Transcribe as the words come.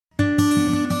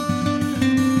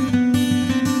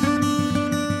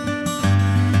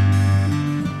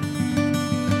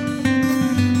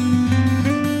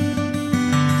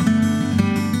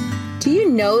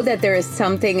know that there is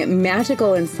something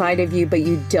magical inside of you, but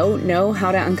you don't know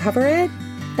how to uncover it?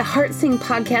 The Heart Sing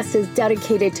podcast is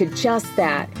dedicated to just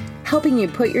that, helping you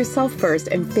put yourself first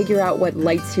and figure out what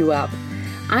lights you up.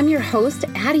 I'm your host,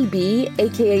 Addie B,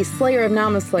 aka Slayer of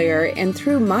Namaslayer, and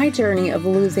through my journey of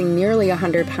losing nearly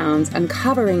 100 pounds,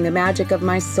 uncovering the magic of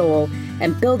my soul,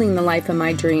 and building the life of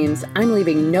my dreams, I'm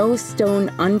leaving no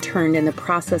stone unturned in the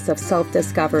process of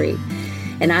self-discovery.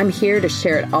 And I'm here to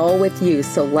share it all with you,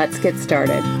 so let's get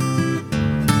started.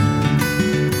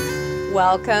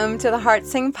 Welcome to the Heart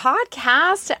Sing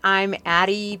podcast. I'm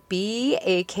Addie B,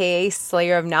 aka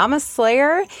Slayer of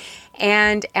Namaslayer.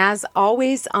 And as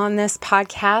always on this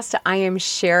podcast, I am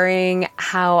sharing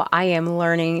how I am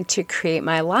learning to create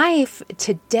my life.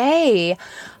 Today,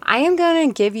 I am going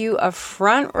to give you a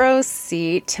front row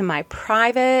seat to my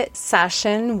private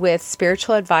session with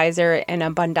spiritual advisor and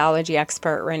abundology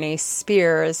expert Renee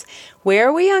Spears,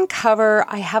 where we uncover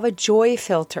I have a joy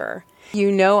filter.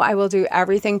 You know I will do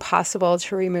everything possible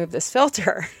to remove this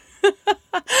filter.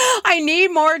 I need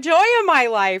more joy in my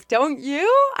life, don't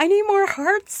you? I need more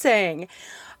heart sing.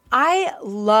 I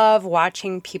love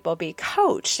watching people be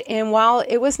coached. And while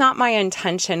it was not my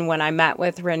intention when I met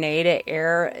with Renee to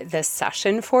air this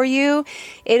session for you,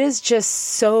 it is just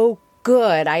so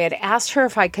good. I had asked her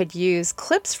if I could use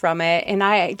clips from it, and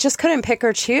I just couldn't pick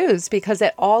or choose because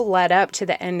it all led up to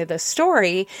the end of the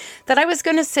story that I was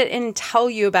going to sit and tell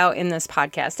you about in this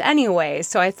podcast anyway.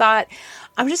 So I thought,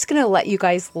 I'm just going to let you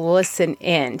guys listen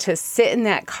in, to sit in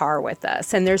that car with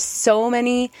us. And there's so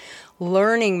many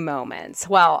learning moments.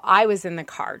 Well, I was in the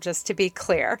car, just to be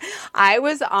clear. I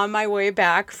was on my way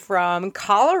back from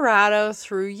Colorado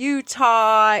through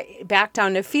Utah, back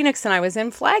down to Phoenix, and I was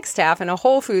in Flagstaff in a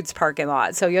Whole Foods parking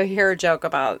lot. So you'll hear a joke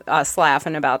about us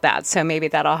laughing about that. So maybe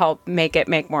that'll help make it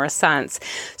make more sense.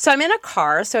 So I'm in a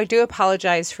car, so I do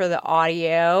apologize for the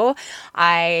audio.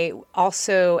 I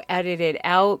also edited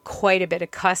out quite a bit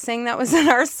of cussing that was in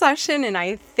our session, and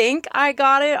I think I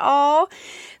got it all.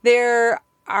 There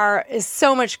is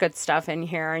so much good stuff in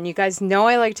here. And you guys know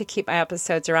I like to keep my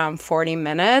episodes around 40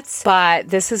 minutes, but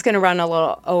this is going to run a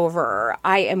little over.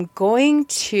 I am going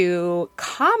to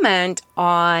comment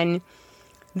on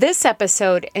this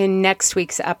episode in next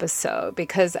week's episode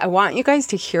because I want you guys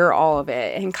to hear all of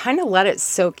it and kind of let it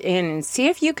soak in and see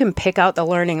if you can pick out the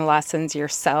learning lessons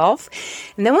yourself.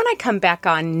 And then when I come back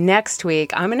on next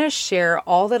week, I'm going to share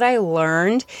all that I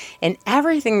learned and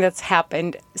everything that's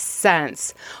happened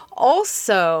since.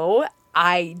 Also,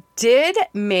 I did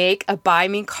make a Buy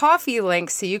Me Coffee link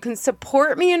so you can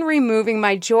support me in removing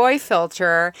my joy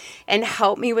filter and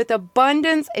help me with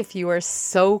abundance if you are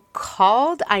so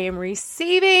called. I am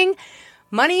receiving.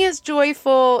 Money is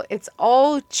joyful. It's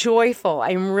all joyful.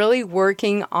 I'm really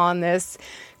working on this,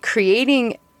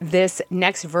 creating this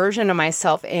next version of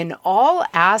myself in all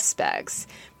aspects: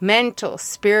 mental,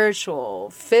 spiritual,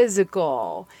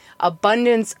 physical,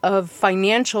 abundance of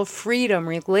financial freedom,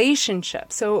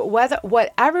 relationships. So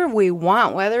whatever we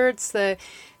want, whether it's the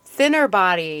thinner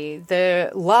body, the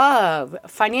love,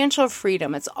 financial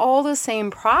freedom, it's all the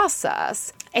same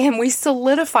process. And we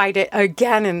solidified it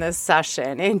again in this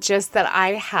session. And just that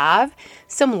I have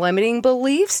some limiting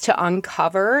beliefs to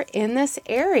uncover in this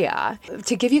area.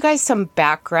 To give you guys some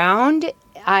background,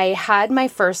 I had my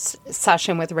first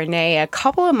session with Renee a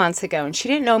couple of months ago, and she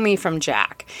didn't know me from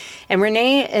Jack. And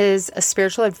Renee is a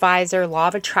spiritual advisor, law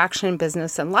of attraction,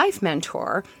 business, and life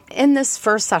mentor. In this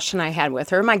first session I had with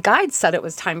her, my guide said it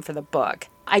was time for the book.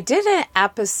 I did an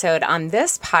episode on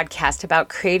this podcast about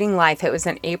creating life. It was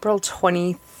on April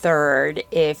 23rd.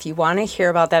 If you want to hear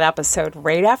about that episode,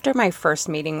 right after my first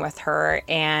meeting with her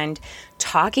and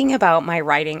talking about my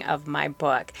writing of my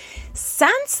book.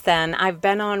 Since then, I've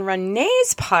been on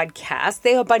Renee's podcast, the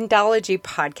Abundology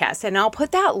podcast, and I'll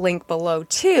put that link below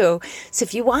too. So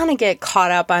if you want to get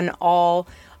caught up on all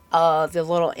of the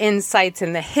little insights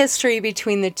and the history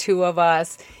between the two of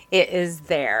us, it is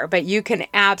there. But you can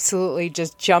absolutely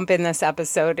just jump in this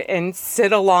episode and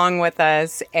sit along with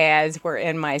us as we're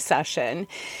in my session.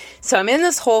 So I'm in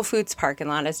this Whole Foods parking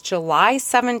lot. It's July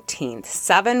 17th,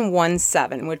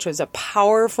 717, which was a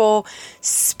powerful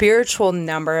spiritual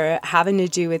number having to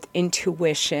do with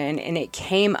intuition. And it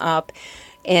came up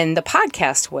in the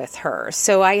podcast with her.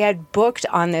 So I had booked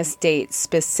on this date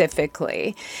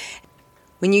specifically.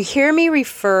 When you hear me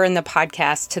refer in the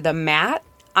podcast to the mat,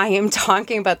 I am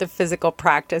talking about the physical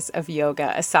practice of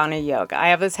yoga, asana yoga. I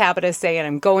have this habit of saying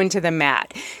I'm going to the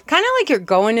mat. Kind of like you're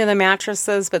going to the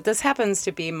mattresses, but this happens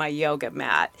to be my yoga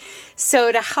mat.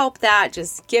 So to help that,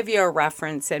 just give you a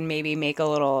reference and maybe make a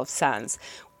little sense.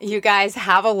 You guys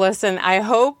have a listen. I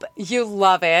hope you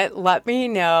love it. Let me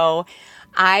know.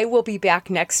 I will be back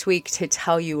next week to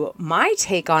tell you my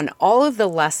take on all of the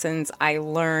lessons I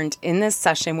learned in this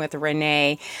session with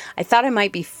Renee. I thought it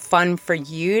might be fun for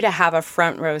you to have a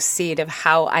front row seat of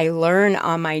how I learn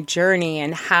on my journey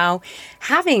and how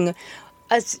having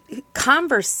a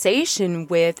conversation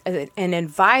with an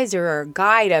advisor or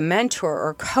guide, a mentor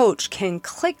or coach can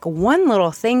click one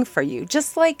little thing for you,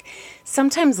 just like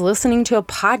sometimes listening to a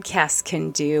podcast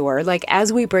can do, or like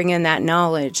as we bring in that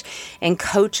knowledge and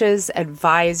coaches,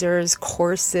 advisors,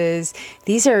 courses,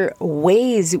 these are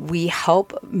ways we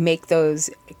help make those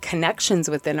connections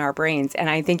within our brains. And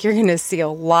I think you're going to see a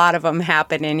lot of them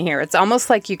happen in here. It's almost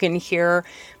like you can hear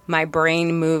my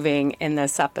brain moving in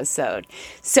this episode.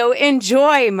 So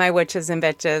enjoy, my witches and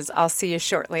bitches. I'll see you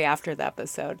shortly after the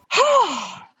episode.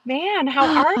 Oh, man, how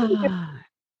are you?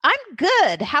 I'm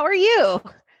good. How are you?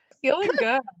 Feeling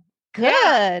good. Good.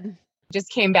 Yeah. Just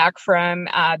came back from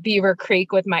Beaver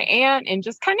Creek with my aunt and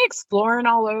just kind of exploring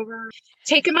all over,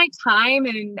 taking my time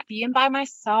and being by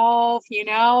myself,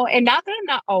 and not that I'm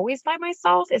not always by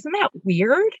myself. Isn't that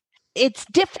weird? It's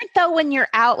different though when you're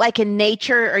out like in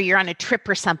nature or you're on a trip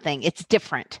or something. It's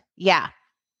different. Yeah.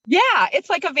 Yeah. It's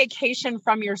like a vacation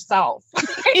from yourself.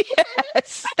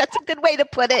 Yes. That's a good way to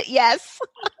put it. Yes.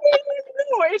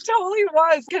 It totally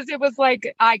was, because it was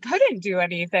like I couldn't do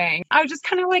anything. I just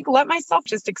kind of like let myself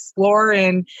just explore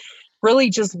and really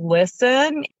just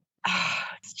listen.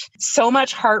 So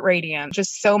much heart radiant,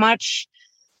 just so much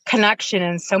connection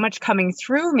and so much coming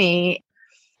through me.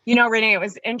 Renee, it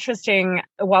was interesting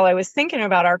while I was thinking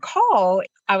about our call,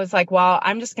 I was like, well,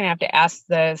 I'm just going to have to ask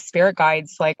the spirit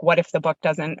guides, like, what if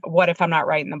I'm not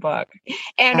writing the book?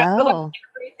 And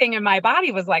everything in my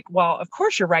body was like, well, of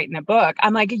course you're writing the book.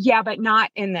 I'm like, yeah, but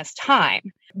not in this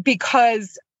time,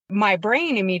 because my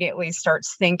brain immediately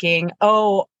starts thinking,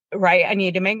 oh, right, I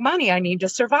need to make money. I need to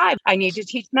survive. I need to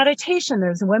teach meditation.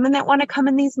 There's women that want to come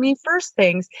in these me first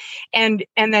things. And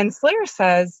then Slayer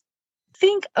says,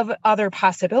 think of other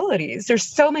possibilities. There's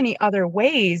so many other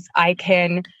ways I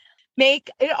can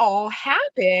make it all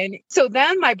happen. So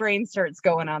then my brain starts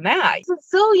going on that.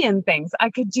 A zillion things. I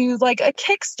could do like a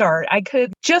kickstart. I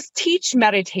could just teach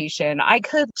meditation. I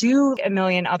could do a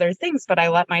million other things, but I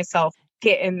let myself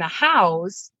get in the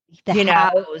house.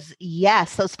 Hows.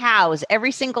 Yes. Those hows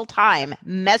every single time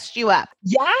messed you up.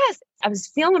 Yes. I was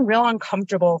feeling real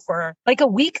uncomfortable for like a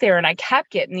week there, and I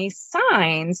kept getting these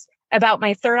signs about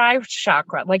my third eye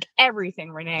chakra, like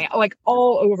everything, Renee, like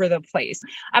all over the place.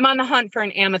 I'm on the hunt for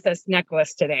an amethyst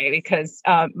necklace today because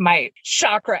my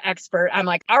chakra expert, I'm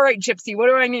like, all right, Gypsy, what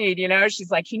do I need? She's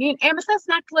like, you need an amethyst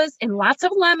necklace and lots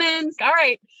of lemons. All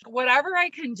right, whatever I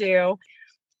can do.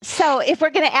 So if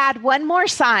we're going to add one more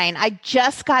sign, I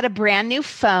just got a brand new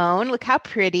phone. Look how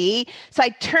pretty. So I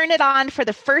turn it on for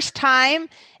the first time.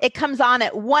 It comes on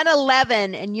at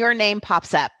 1:11 and your name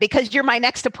pops up because you're my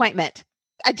next appointment.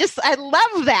 I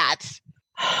love that.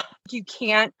 You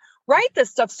can't write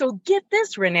this stuff. So get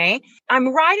this, Renee.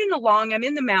 I'm riding along. I'm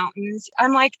in the mountains.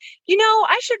 I'm like,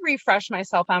 I should refresh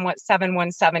myself on what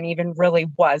 717 even really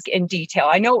was in detail.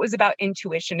 I know it was about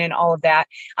intuition and all of that.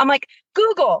 I'm like,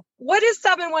 Google, what is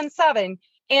 717?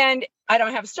 And I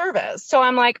don't have service. So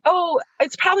I'm like, oh,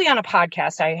 it's probably on a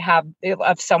podcast I have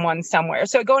of someone somewhere.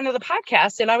 So I go into the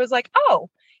podcast and I was like,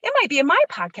 oh, it might be in my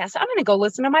podcast. I'm going to go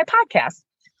listen to my podcast.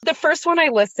 The first one I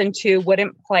listened to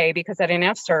wouldn't play because I didn't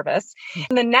have service.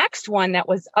 And the next one that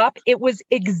was up, it was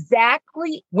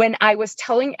exactly when I was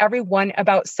telling everyone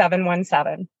about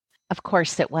 717. Of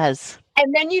course it was.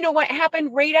 And then you know what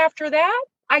happened right after that?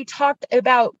 I talked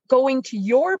about going to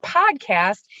your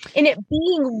podcast and it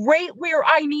being right where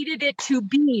I needed it to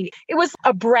be. It was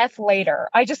a breath later.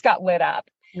 I just got lit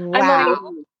up.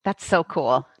 Wow. That's so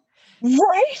cool.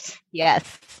 Right?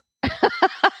 Yes. All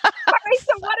right,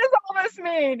 so what does all this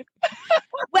mean?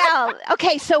 Well,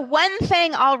 okay. So one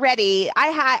thing already,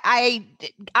 I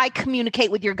communicate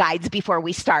with your guides before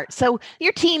we start. So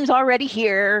your team's already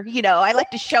here. I like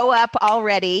to show up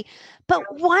already.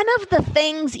 But one of the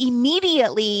things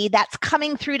immediately that's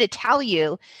coming through to tell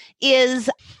you is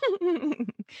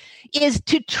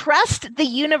to trust the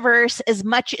universe as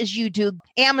much as you do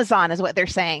Amazon, is what they're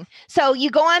saying. So you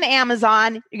go on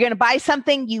Amazon, you're going to buy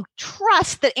something, you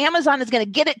trust that Amazon is going to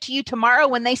get it to you tomorrow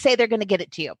when they say they're going to get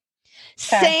it to you.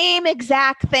 Okay. Same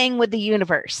exact thing with the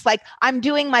universe. Like, I'm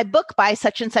doing my book by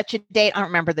such and such a date. I don't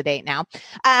remember the date now.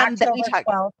 October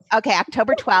 12th. Okay,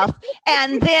 October 12th.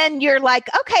 And then you're like,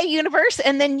 okay, universe.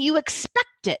 And then you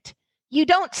expect it. You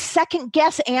don't second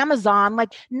guess Amazon,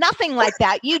 like nothing like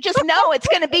that. You just know it's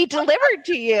going to be delivered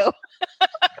to you.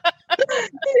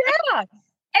 Yeah.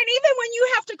 And even when you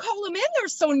have to call them in, they're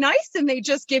so nice and they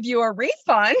just give you a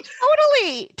refund.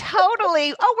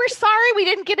 Totally. Oh, we're sorry we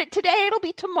didn't get it today. It'll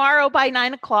be tomorrow by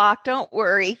 9:00. Don't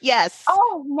worry. Yes.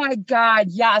 Oh my God.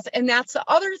 Yes. And that's the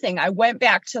other thing. I went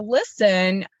back to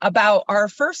listen about our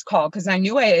first call because I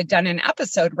knew I had done an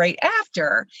episode right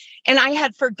after. And I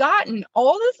had forgotten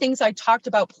all the things I talked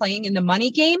about playing in the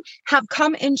money game have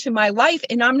come into my life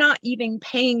and I'm not even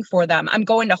paying for them. I'm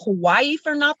going to Hawaii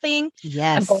for nothing.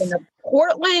 Yes. I'm going to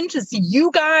Portland to see you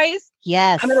guys.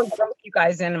 Yes. I'm going to rope you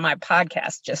guys into my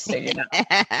podcast, just so you know. Because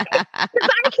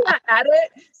I can't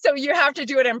edit, so you have to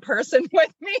do it in person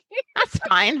with me. That's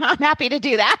fine. I'm happy to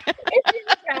do that.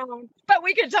 But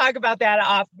we can talk about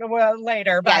that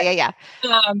later. But, Yeah.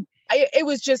 It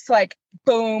was just like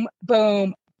boom,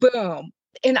 boom, boom.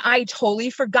 And I totally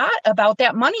forgot about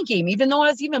that money game, even though I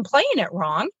was even playing it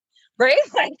wrong. Right?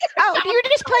 Like, you were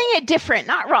just playing it different,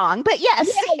 not wrong, but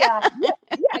yes. Yeah,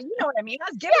 you know what I mean? I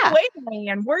was giving away money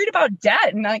and worried about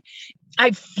debt. And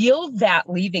I feel that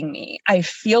leaving me. I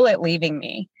feel it leaving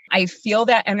me. I feel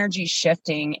that energy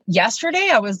shifting.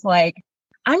 Yesterday, I was like,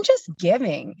 I'm just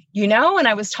giving, and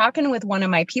I was talking with one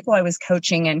of my people I was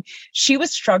coaching and she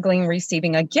was struggling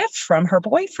receiving a gift from her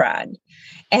boyfriend.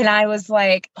 And I was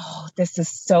like, oh, this is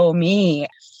so me.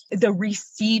 The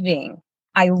receiving.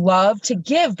 I love to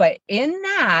give, but in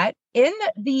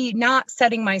the not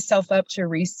setting myself up to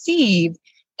receive,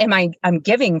 I'm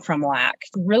giving from lack.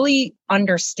 Really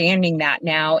understanding that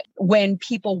now when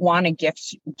people want to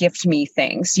gift me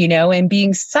things, and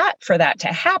being set for that to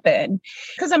happen,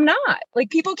 because I'm not. Like,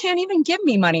 people can't even give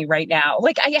me money right now.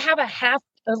 Like, I have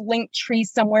a link tree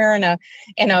somewhere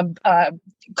and a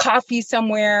coffee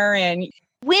somewhere, and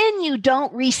when you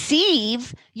don't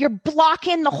receive, you're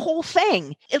blocking the whole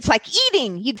thing. It's like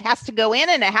eating. It has to go in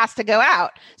and it has to go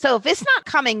out. So if it's not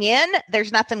coming in,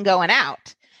 there's nothing going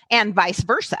out, and vice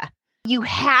versa. You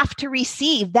have to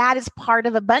receive. That is part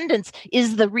of abundance,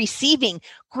 is the receiving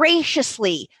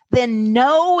graciously, then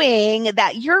knowing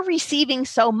that you're receiving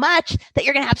so much that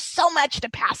you're going to have so much to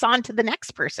pass on to the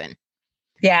next person.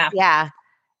 Yeah. Yeah.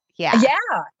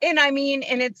 And I mean,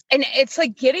 and it's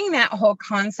like getting that whole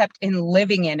concept and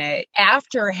living in it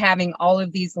after having all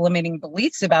of these limiting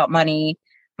beliefs about money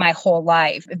my whole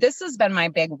life. This has been my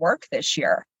big work this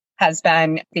year, has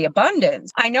been the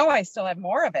abundance. I know I still have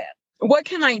more of it. What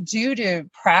can I do to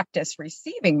practice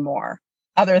receiving more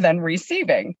other than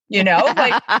receiving?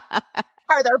 Like,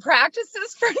 are there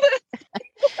practices for this?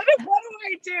 What do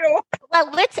I do?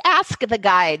 Well, let's ask the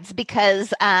guides,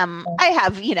 because I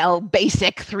have,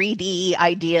 basic 3D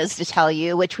ideas to tell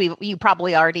you, which you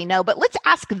probably already know, but let's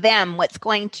ask them what's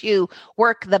going to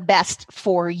work the best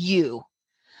for you.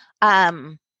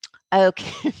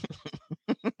 Okay.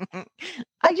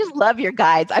 I just love your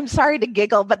guides. I'm sorry to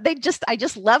giggle, but I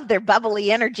just love their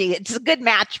bubbly energy. It's a good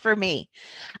match for me.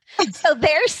 So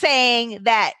they're saying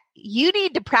that you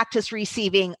need to practice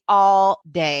receiving all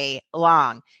day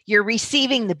long. You're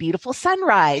receiving the beautiful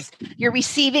sunrise. You're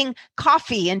receiving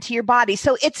coffee into your body.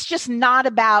 So it's just not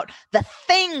about the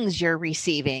things you're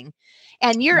receiving.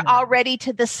 And you're already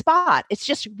to the spot. It's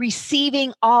just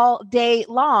receiving all day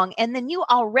long. And then you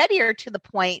already are to the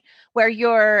point where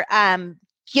you're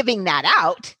giving that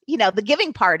out. The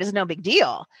giving part is no big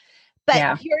deal.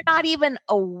 But you're not even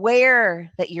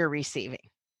aware that you're receiving.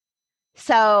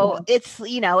 So it's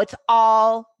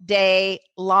all day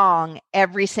long,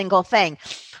 every single thing.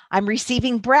 I'm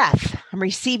receiving breath. I'm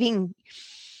receiving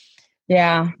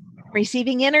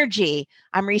energy.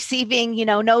 I'm receiving,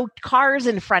 no cars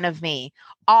in front of me.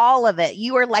 All of it.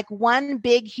 You are like one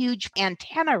big, huge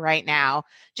antenna right now,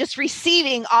 just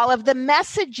receiving all of the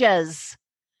messages.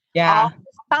 Yeah. All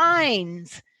the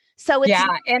signs. So it's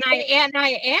and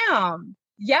I am.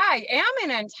 Yeah, I am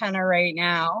an antenna right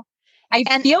now. I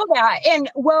feel that. And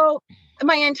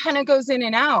my antenna goes in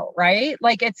and out, right?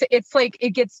 Like it's like it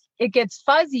gets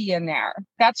fuzzy in there.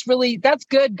 That's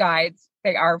good, guides.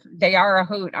 They are a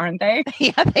hoot, aren't they?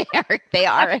 Yeah, they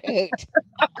are a hoot.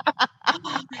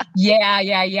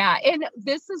 Yeah. And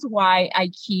this is why I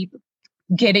keep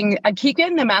getting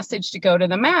the message to go to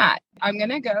the mat. I'm going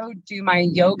to go do my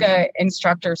yoga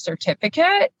instructor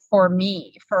certificate for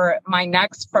my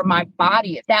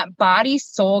body, that body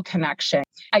soul connection.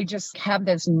 I just have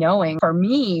this knowing for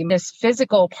me, this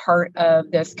physical part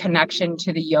of this connection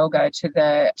to the yoga,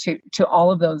 to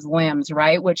all of those limbs,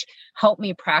 right? Which help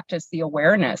me practice the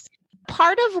awareness.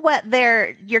 Part of what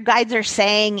your guides are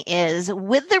saying is,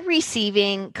 with the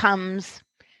receiving comes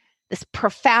this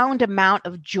profound amount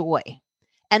of joy.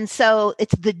 And so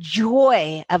it's the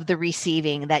joy of the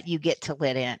receiving that you get to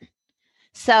let in.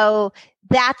 So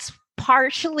that's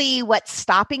partially what's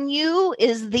stopping you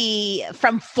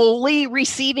from fully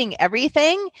receiving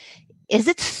everything is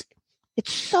it's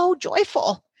so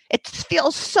joyful. It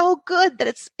feels so good that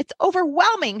it's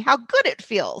overwhelming how good it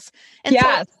feels. And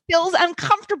so it feels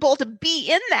uncomfortable to be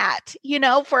in that,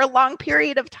 for a long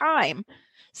period of time.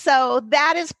 So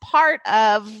that is part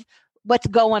of what's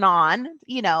going on,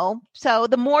 So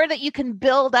the more that you can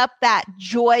build up that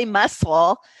joy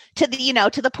muscle to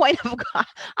the point of,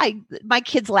 my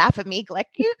kids laugh at me like,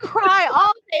 you cry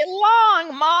all day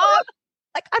long, Mom.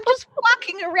 Like, I'm just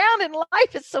walking around and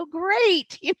life is so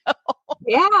great,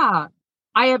 Yeah.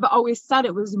 I have always said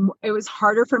it was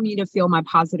harder for me to feel my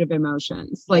positive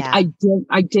emotions. Like I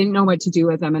didn't know what to do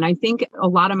with them. And I think a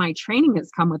lot of my training has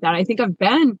come with that. I think I've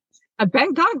gotten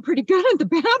pretty good at the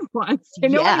bad ones. You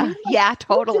know what I mean? Yeah,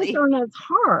 totally. It's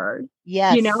hard.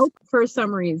 Yes. For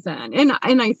some reason.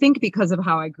 And I think because of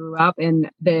how I grew up and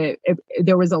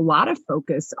there was a lot of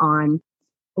focus on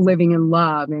living in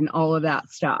love and all of that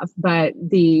stuff. But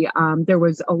there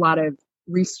was a lot of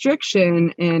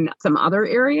restriction in some other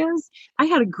areas. I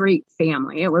had a great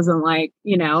family. It wasn't like,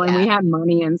 and we had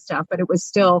money and stuff, but it was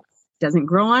still doesn't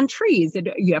grow on trees.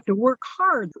 You have to work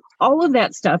hard, all of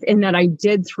that stuff. And that I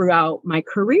did throughout my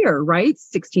career, right?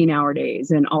 16-hour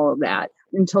days and all of that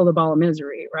until the ball of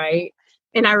misery, right?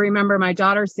 And I remember my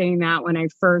daughter saying that when I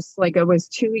first, it was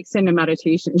 2 weeks into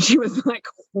meditation, she was like,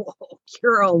 whoa,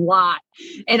 you're a lot.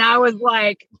 And I was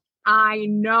like, I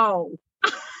know.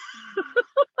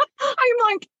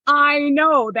 I'm like, I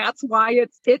know. That's why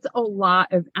it's a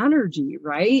lot of energy,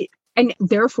 right? And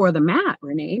therefore the mat,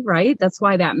 Renee, right? That's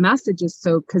why that message is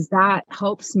because that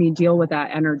helps me deal with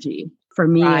that energy. For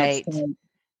me, right. It's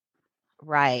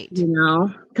right.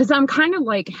 Because I'm kind of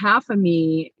like half of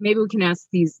me, maybe we can ask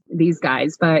these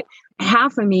guys, but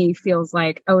half of me feels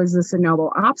like, oh, is this a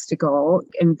noble obstacle?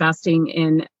 Investing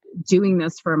in doing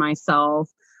this for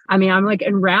myself. I mean, I'm like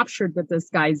enraptured with this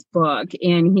guy's book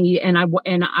and I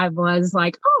was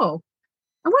like, oh,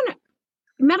 I want to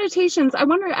meditations. I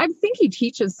think he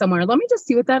teaches somewhere. Let me just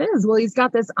see what that is. Well, he's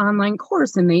got this online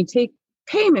course and they take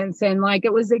payments and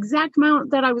it was the exact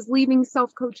amount that I was leaving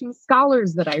self-coaching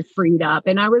scholars that I freed up.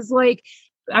 And I was like,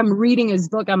 I'm reading his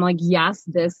book. I'm like, yes,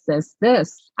 this.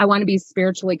 I want to be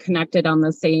spiritually connected on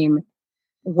the same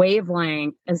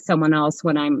wavelength as someone else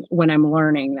when I'm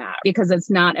learning that, because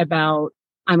it's not about,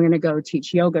 I'm going to go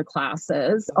teach yoga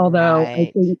classes. Although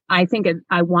right. I think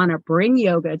I want to bring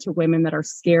yoga to women that are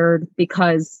scared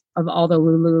because of all the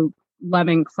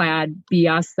Lululemon clad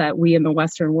BS that we in the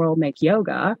Western world make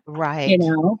yoga. Right.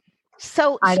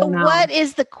 So what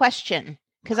is the question?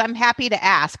 Because I'm happy to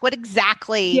ask. What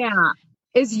exactly? Yeah.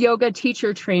 Is yoga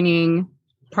teacher training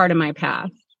part of my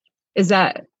path? Is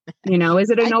that, is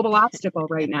it a noble obstacle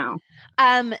right now?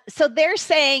 So they're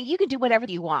saying you can do whatever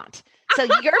you want. So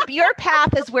your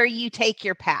path is where you take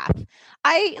your path.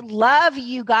 I love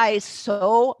you guys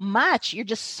so much. You're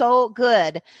just so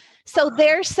good. So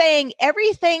they're saying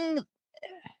everything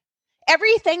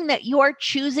that you're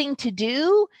choosing to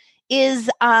do is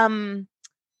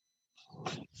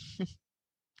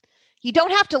you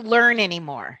don't have to learn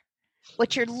anymore.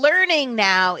 What you're learning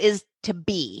now is to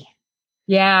be.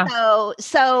 Yeah.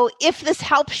 So if this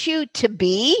helps you to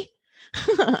be,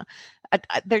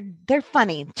 they're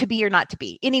funny, to be or not to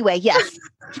be. Anyway, yes.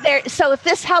 So if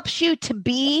this helps you to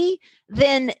be,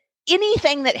 then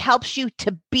anything that helps you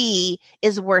to be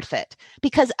is worth it,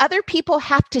 because other people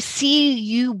have to see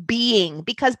you being,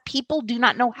 because people do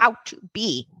not know how to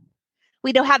be.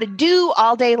 We know how to do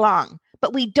all day long,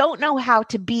 but we don't know how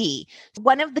to be.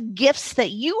 One of the gifts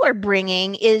that you are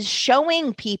bringing is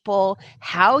showing people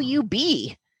how you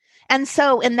be. And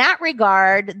so in that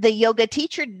regard, the yoga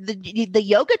teacher, the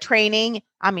yoga training,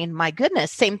 I mean, my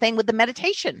goodness, same thing with the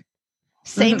meditation.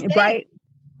 Same thing. Right.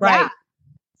 Yeah.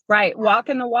 Right.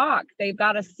 Walking the walk. They've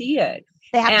got to see it.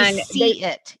 They have to see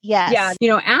it. Yes.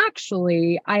 Yeah.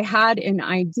 Actually, I had an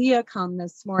idea come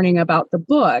this morning about the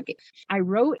book. I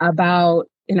wrote about,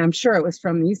 and I'm sure it was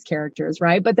from these characters,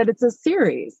 right? But that it's a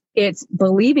series. It's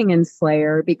believing in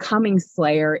Slayer, becoming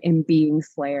Slayer, and being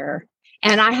Slayer.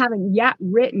 And I haven't yet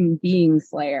written Being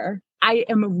Slayer. I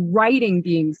am writing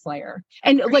Being Slayer.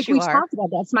 And we talked about,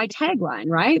 that's my tagline,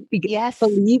 right? Yes.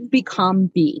 Believe,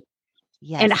 become, be.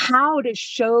 Yes. And how to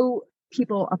show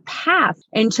people a path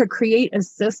and to create a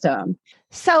system.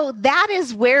 So that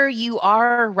is where you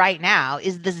are right now,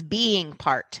 is this being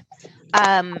part.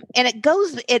 And it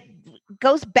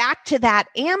goes back to that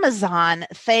Amazon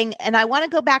thing. And I want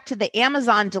to go back to the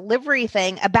Amazon delivery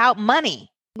thing about money.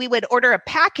 We would order a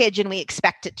package and we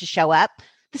expect it to show up.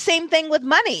 The same thing with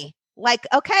money. Like,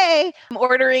 okay, I'm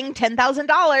ordering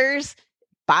 $10,000.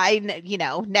 by,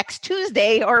 next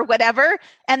Tuesday or whatever.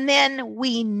 And then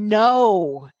we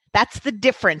know. That's the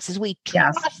difference, is we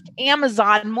trust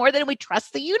Amazon more than we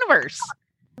trust the universe.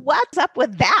 What's up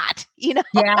with that?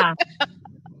 Yeah.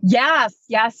 Yes.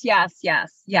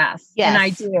 And I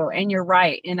do. And you're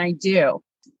right. And I do.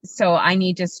 So I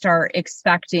need to start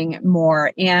expecting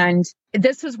more. And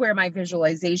this is where my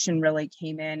visualization really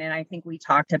came in. And I think we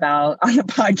talked about on the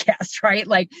podcast, right?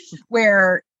 Like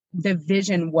where the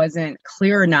vision wasn't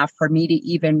clear enough for me to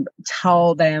even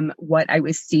tell them what I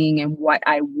was seeing and what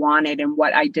I wanted and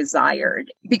what I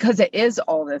desired, because it is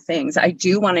all the things. I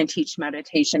do want to teach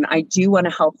meditation. I do want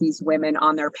to help these women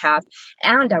on their path,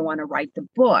 and I want to write the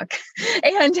book.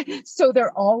 And so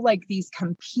they're all like these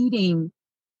competing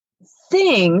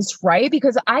things, right?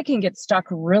 Because I can get stuck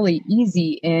really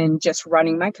easy in just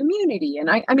running my community. And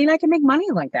I mean, I can make money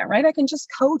like that, right? I can just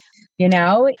code,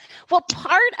 Well,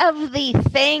 part of the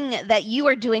thing that you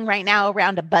are doing right now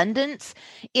around abundance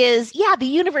is, the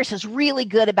universe is really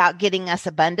good about getting us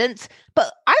abundance,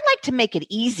 but I'd like to make it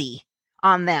easy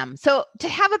on them. So to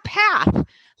have a path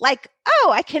like,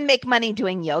 I can make money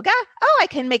doing yoga. I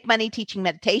can make money teaching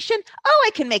meditation.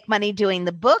 I can make money doing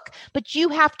the book, but you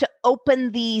have to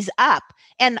open these up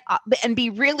and be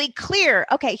really clear.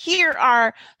 Okay, here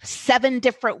are 7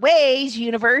 different ways,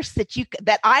 universe,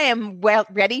 that I am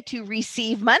ready to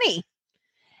receive money.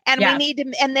 And we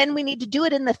need to do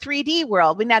it in the 3D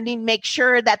world. We now need to make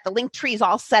sure that the link tree is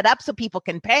all set up so people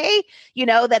can pay,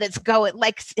 that it's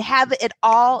have it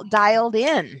all dialed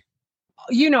in.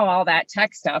 All that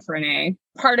tech stuff, Renee.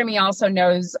 Part of me also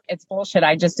knows it's bullshit.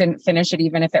 I just didn't finish it,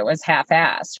 even if it was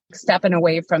half-assed. Stepping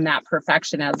away from that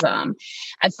perfectionism.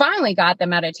 I finally got the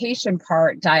meditation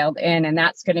part dialed in, and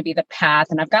that's going to be the path.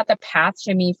 And I've got the path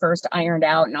to me first ironed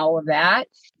out and all of that.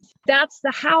 That's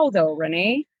the how, though,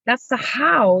 Renee. That's the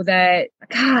how that,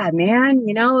 God, man,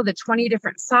 the 20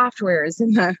 different softwares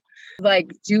and the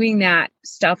doing that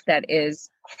stuff that is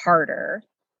harder.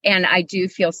 And I do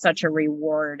feel such a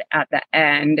reward at the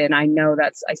end. And I know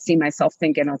I see myself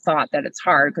thinking a thought that it's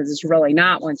hard, because it's really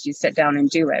not once you sit down and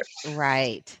do it.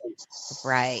 Right.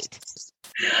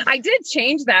 I did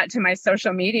change that to my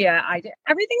social media.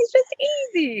 Everything's just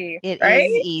easy. It right?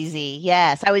 is easy.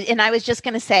 Yes. I was just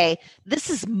going to say,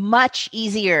 this is much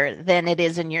easier than it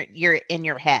is in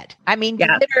your head. I mean,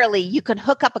 literally you can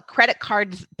hook up a credit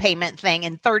card payment thing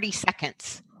in 30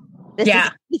 seconds. This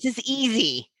is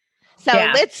easy. So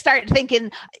let's start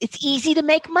thinking it's easy to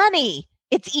make money.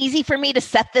 It's easy for me to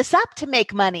set this up to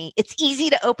make money. It's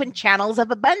easy to open channels of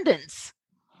abundance.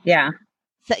 Yeah.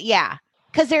 So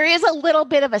because there is a little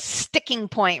bit of a sticking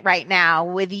point right now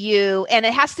with you, and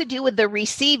it has to do with the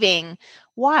receiving.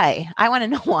 Why? I want to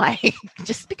know why.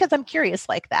 Just because I'm curious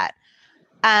like that.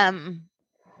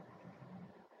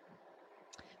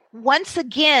 Once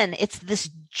again, it's this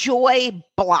joy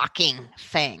blocking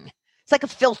thing. It's like a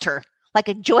filter. Like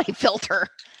a joy filter.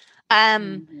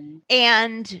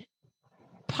 And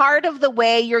part of the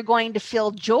way you're going to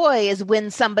feel joy is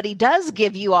when somebody does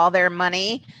give you all their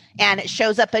money and it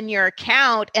shows up in your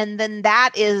account. And then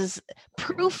that is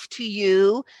proof to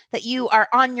you that you are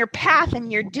on your path and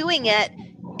you're doing it.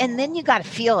 And then you got to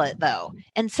feel it, though.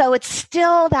 And so it's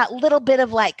still that little bit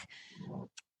of like,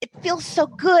 it feels so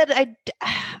good.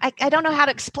 I don't know how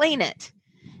to explain it.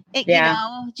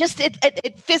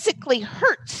 It physically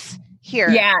hurts. Here.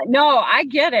 Yeah, no, I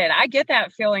get it. I get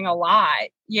that feeling a lot,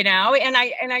 and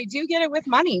I do get it with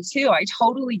money too. I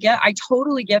totally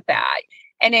get that.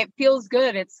 And it feels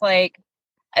good. It's like,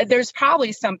 there's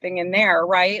probably something in there,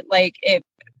 right? Like if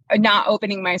not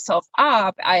opening myself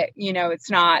up, it's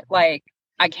not like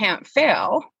I can't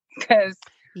fail, because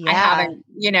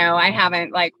I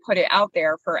haven't like put it out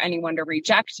there for anyone to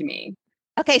reject me.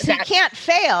 Okay. So you can't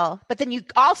fail, but then you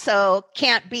also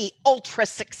can't be ultra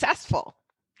successful.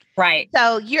 Right.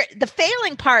 So the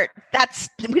failing part,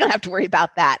 we don't have to worry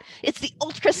about that. It's the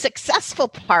ultra successful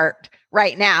part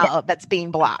right now that's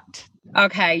being blocked.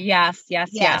 Okay. Yes.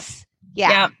 Yeah.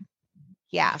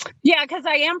 Yeah. Because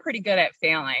I am pretty good at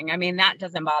failing. I mean, that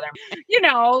doesn't bother me.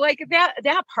 Like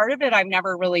that part of it, I've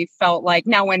never really felt like.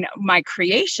 Now, when my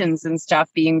creations and stuff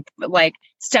being like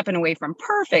stepping away from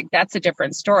perfect, that's a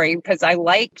different story, because I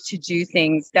like to do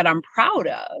things that I'm proud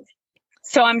of.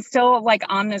 So I'm still like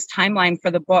on this timeline for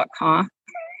the book, huh?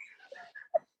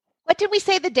 What did we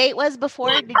say the date was before?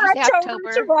 Did you say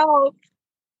October 12th?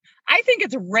 I think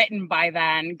it's written by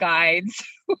then, guys.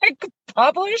 Like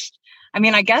published. I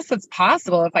mean, I guess it's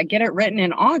possible if I get it written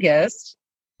in August.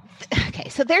 Okay,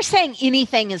 so they're saying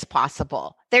anything is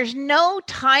possible. There's no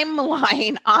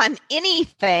timeline on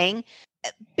anything,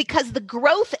 because the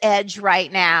growth edge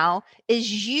right now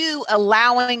is you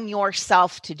allowing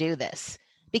yourself to do this.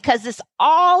 because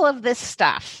all of this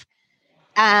stuff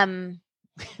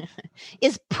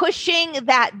is pushing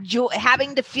that joy,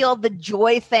 having to feel the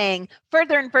joy thing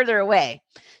further and further away.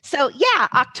 So yeah,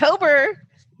 October,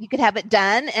 you could have it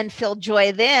done and feel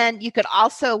joy then. You could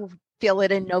also feel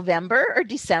it in November or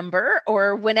December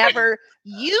or whenever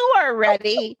you are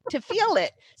ready to feel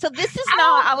it. So this is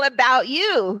not all about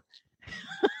you.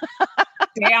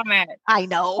 Damn it. I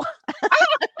know.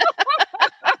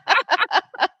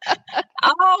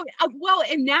 Oh, well,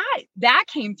 and that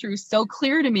came through so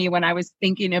clear to me when I was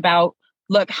thinking about,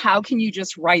 look, how can you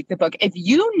just write the book? If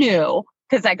you knew,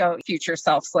 because I go future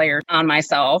self slayer on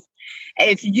myself,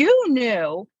 if you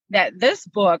knew that this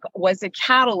book was a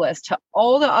catalyst to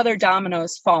all the other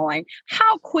dominoes falling,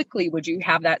 how quickly would you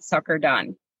have that sucker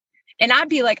done? And I'd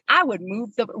be like, I would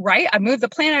move the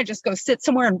plan. I just go sit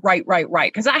somewhere and write.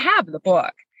 Because I have the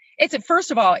book. It's first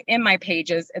of all, in my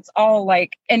pages, it's all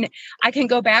like, and I can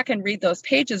go back and read those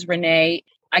pages, Renee.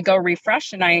 I go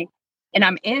refresh and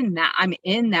I'm in that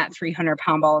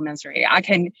 300-pound ball of misery. I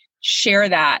can share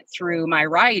that through my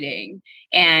writing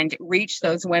and reach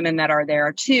those women that are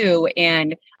there too,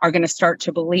 and are going to start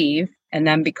to believe and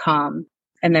then become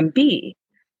and then be.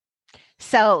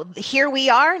 So here we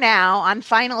are now on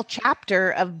final chapter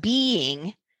of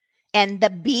being. And the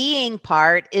being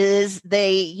part is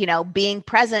being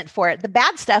present for it. The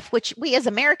bad stuff, which we as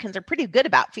Americans are pretty good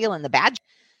about feeling the bad,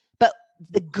 but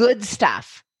the good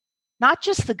stuff, not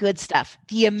just the good stuff,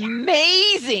 the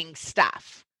amazing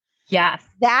stuff. Yes.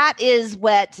 That is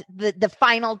what the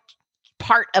final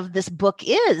part of this book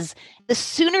is. The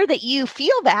sooner that you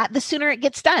feel that, the sooner it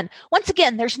gets done. Once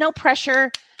again, there's no pressure.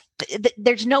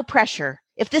 There's no pressure.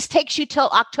 If this takes you till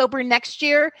October next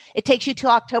year, it takes you till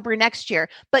October next year.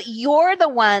 But you're the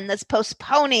one that's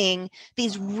postponing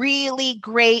these really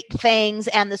great things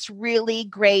and this really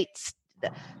great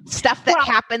stuff that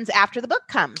happens after the book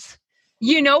comes.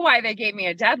 You know why they gave me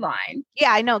a deadline.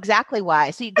 Yeah, I know exactly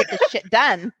why. So you get this shit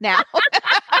done now.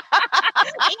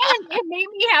 And it made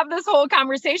me have this whole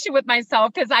conversation with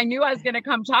myself because I knew I was going to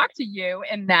come talk to you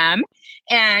and them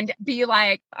and be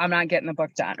like, I'm not getting the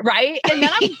book done. Right. And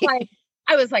then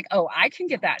I was like, oh, I can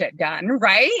get that shit done.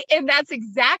 Right. And that's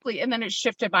exactly. And then it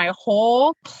shifted my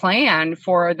whole plan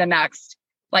for the next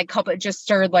couple. It just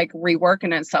started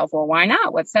reworking itself. Well, why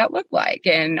not? What's that look like?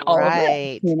 And all of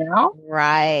it,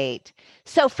 Right.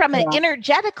 So from an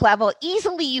energetic level,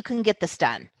 easily you can get this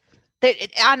done.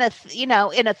 On a, in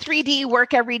a 3D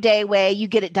work every day way, you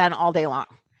get it done all day long.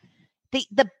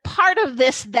 The part of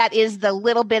this that is the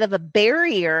little bit of a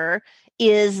barrier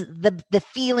is the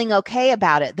feeling okay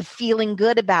about it, the feeling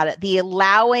good about it, the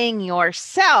allowing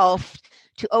yourself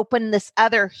to open this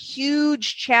other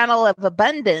huge channel of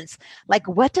abundance. Like,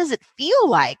 what does it feel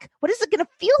like? What is it going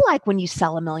to feel like when you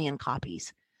sell 1 million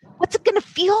copies? What's it going to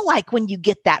feel like when you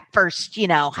get that first,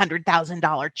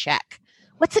 $100,000 check?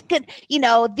 What's it good?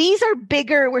 These are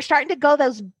bigger. We're starting to go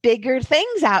those bigger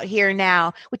things out here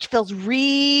now, which feels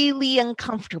really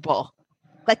uncomfortable.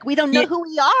 Like we don't know who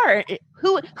we are.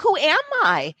 Who am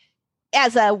I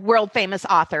as a world famous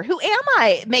author? Who am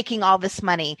I making all this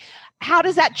money? How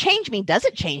does that change me? Does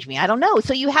it change me? I don't know.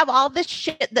 So you have all this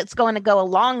shit that's going to go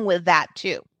along with that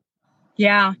too.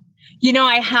 Yeah.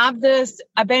 I have this,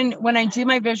 when I do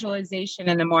my visualization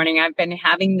in the morning, I've been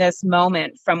having this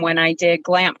moment from when I did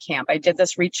Glamp Camp. I did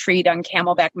this retreat on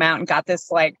Camelback Mountain, got this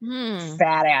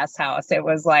badass house. It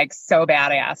was so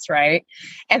badass. Right.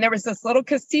 And there was this little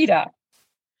casita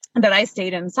that I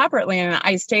stayed in separately. And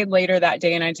I stayed later that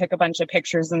day and I took a bunch of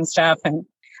pictures and stuff. And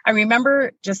I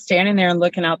remember just standing there and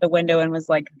looking out the window and was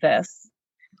like this,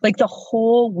 the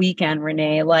whole weekend,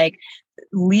 Renee,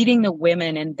 leading the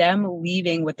women and them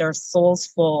leaving with their souls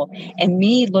full and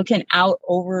me looking out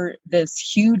over this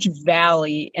huge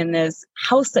valley in this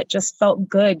house that just felt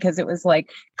good because it was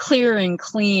clear and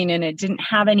clean and it didn't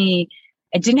have anything.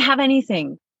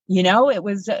 There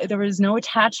was no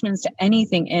attachments to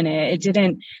anything in it.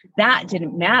 That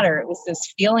didn't matter. It was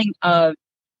this feeling of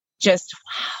just,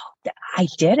 wow, I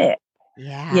did it.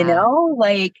 Yeah.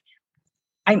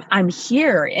 I'm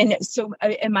here. And so,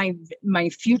 and my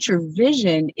future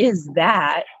vision is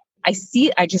that I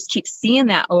just keep seeing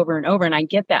that over and over. And I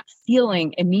get that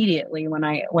feeling immediately when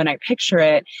I picture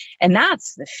it. And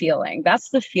that's the feeling. That's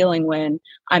the feeling when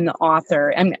I'm the author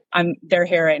and they're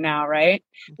here right now. Right.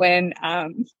 When,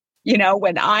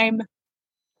 when I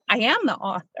am the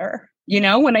author,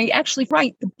 when I actually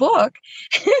write the book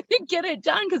and get it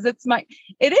done, because it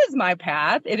is my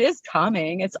path. It is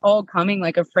coming. It's all coming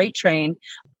like a freight train.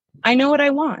 I know what I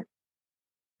want.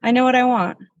 I'm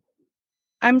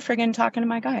friggin' talking to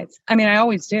my guides. I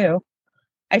always do.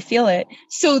 I feel it.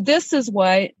 So this is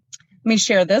what me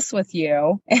share this with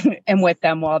you and with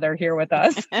them while they're here with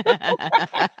us.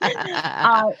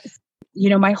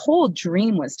 My whole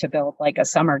dream was to build like a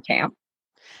summer camp.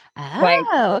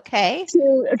 Oh, okay.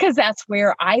 Because that's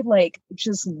where I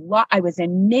I was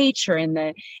in nature and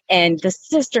the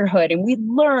sisterhood, and we'd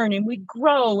learn and we'd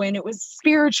grow, and it was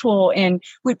spiritual, and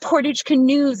we'd portage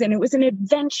canoes, and it was an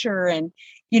adventure, and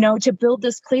to build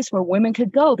this place where women could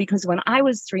go. Because when I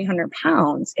was 300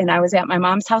 pounds and I was at my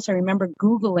mom's house, I remember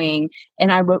Googling,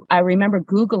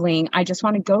 I just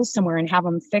want to go somewhere and have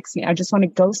them fix me. I just want to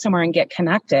go somewhere and get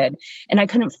connected. And I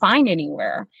couldn't find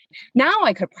anywhere. Now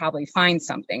I could probably find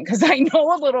something because I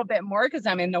know a little bit more because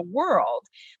I'm in the world.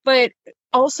 But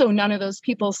also none of those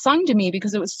people sung to me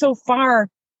because it was so far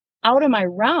out of my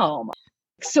realm.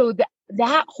 So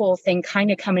that whole thing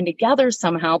kind of coming together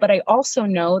somehow. But I also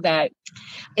know that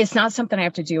it's not something I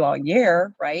have to do all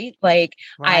year, right?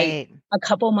 A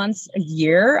couple months a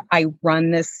year, I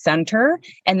run this center.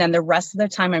 And then the rest of the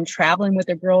time I'm traveling with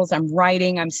the girls, I'm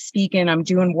writing, I'm speaking, I'm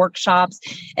doing workshops.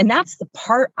 And that's the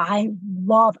part I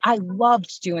love. I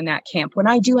loved doing that camp. When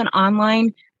I do an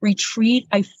online retreat,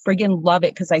 I friggin' love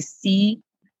it because I see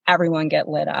everyone get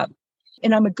lit up.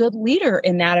 And I'm a good leader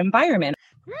in that environment.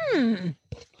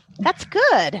 That's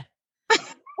good.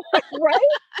 Right?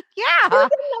 Yeah. You're getting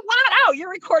a lot out. You're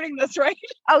recording this, right?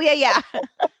 Oh, yeah.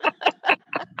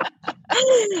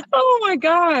 Oh, my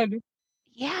God.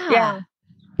 Yeah.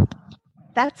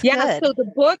 That's good. So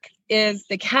the book is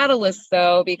the catalyst,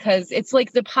 though, because it's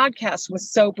like the podcast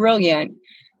was so brilliant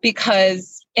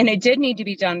and it did need to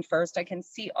be done first. I can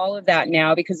see all of that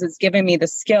now because it's given me the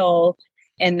skill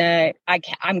and that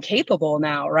I'm capable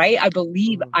now, right? I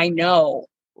believe I know.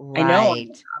 Right. I know I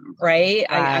am, right?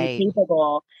 I'm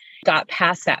capable. Got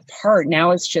past that part.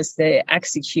 Now it's just the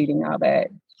executing of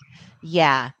it.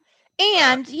 Yeah.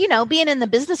 And, being in the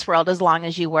business world as long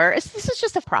as you were, this is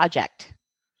just a project,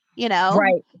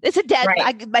 Right. It's a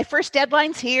my first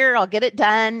deadline's here. I'll get it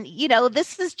done.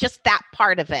 This is just that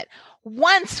part of it.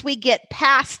 Once we get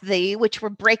past which we're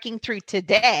breaking through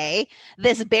today,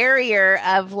 this barrier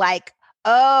of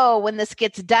when this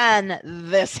gets done,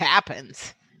 this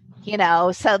happens.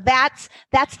 So that's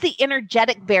the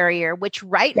energetic barrier, which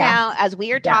now, as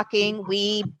we are talking,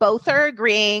 we both are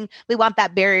agreeing we want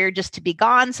that barrier just to be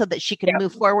gone so that she can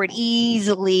move forward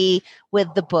easily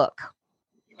with the book.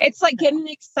 It's like getting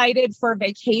excited for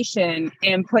vacation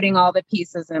and putting all the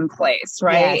pieces in place,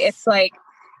 right? Yes.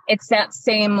 It's that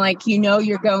same,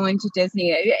 you're going to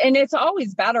Disney, and it's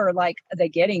always better, the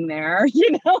getting there,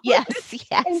 Yes.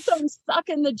 And so I'm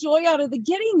sucking the joy out of the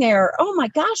getting there. Oh my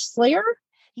gosh, Slayer.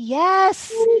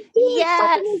 Yes.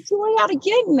 Yes. Joy out of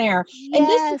getting there. Yes. And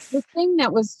this is the thing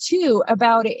that was too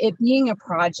about it being a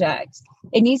project.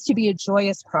 It needs to be a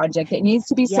joyous project. It needs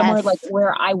to be somewhere like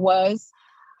where I was,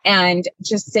 and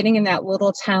just sitting in that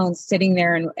little town, sitting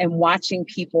there and watching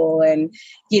people and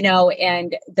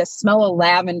the smell of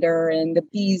lavender and the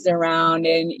bees around.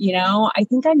 And, I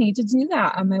think I need to do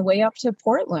that on my way up to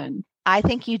Portland. I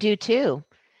think you do too.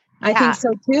 I think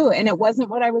so too. And it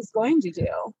wasn't what I was going to do.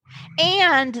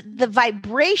 And the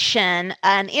vibration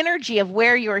and energy of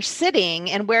where you're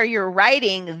sitting and where you're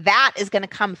writing, that is going to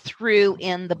come through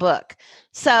in the book.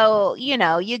 So, you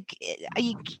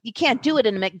can't do it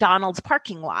in a McDonald's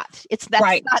parking lot. That's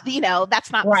not,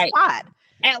 that's not the spot.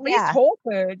 At least Whole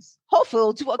Foods. Whole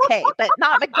Foods, okay, but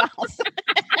not McDonald's.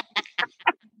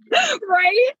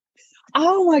 Right?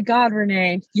 Oh my God,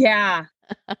 Renee. Yeah.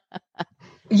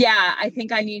 Yeah, I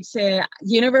think I need to,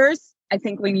 universe, I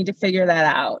think we need to figure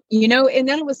that out, and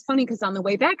then it was funny because on the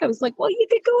way back, I was like, well, you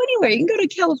could go anywhere. You can go to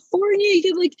California.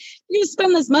 You could you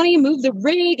spend this money and move the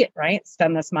rig, right?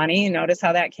 Spend this money. And notice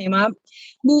how that came up,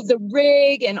 move the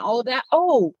rig and all of that.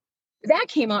 Oh, that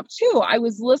came up too. I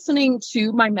was listening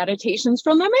to my meditations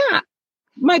from the mat.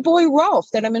 My boy, Rolf,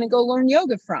 that I'm going to go learn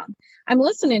yoga from. I'm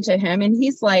listening to him and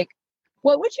he's like,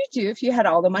 what would you do if you had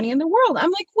all the money in the world? I'm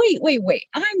like, wait.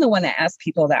 I'm the one that asked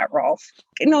people that, Rolf.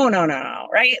 No.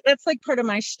 Right. That's part of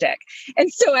my shtick.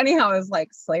 And so anyhow, I was like,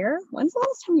 Slayer, when's the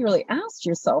last time you really asked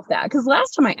yourself that? Because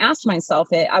last time I asked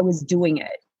myself it, I was doing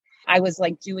it. I was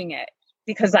doing it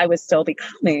because I was still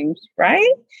becoming,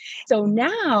 right? So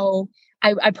now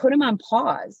I put him on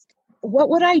pause. What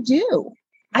would I do?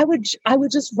 I would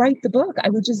just write the book. I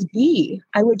would just be.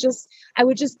 I would just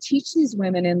teach these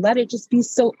women and let it just be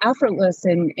so effortless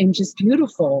and just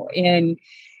beautiful. And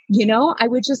I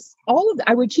would just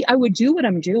I would do what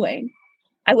I'm doing.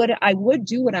 I would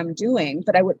do what I'm doing,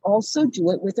 but I would also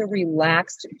do it with a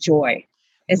relaxed joy.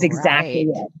 Is exactly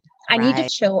it. I need to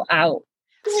chill out.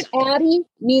 Addie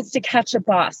needs to catch a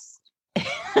bus.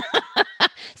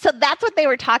 So that's what they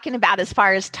were talking about as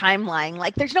far as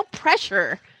timeline. There's no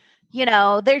pressure You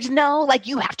know, there's no like,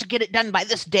 you have to get it done by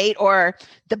this date or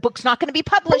the book's not going to be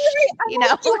published. You know,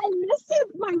 did I miss it?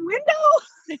 My window?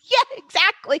 Yeah,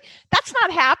 exactly. That's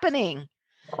not happening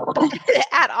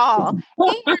at all.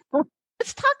 And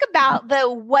let's talk about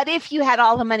the what if you had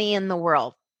all the money in the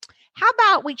world? How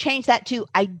about we change that to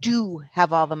I do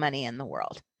have all the money in the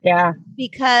world? Yeah.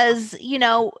 Because, you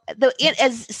know,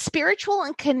 as spiritual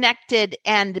and connected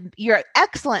and you're an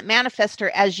excellent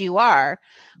manifester as you are,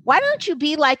 why don't you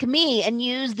be like me and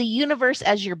use the universe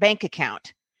as your bank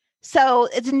account? So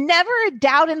it's never a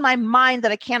doubt in my mind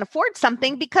that I can't afford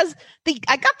something because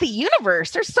I got the universe.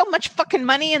 There's so much fucking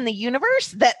money in the universe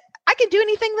that I can do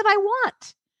anything that I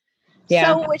want.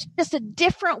 Yeah. So it's just a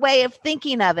different way of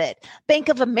thinking of it. Bank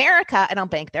of America, I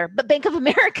don't bank there, but Bank of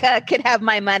America could have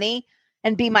my money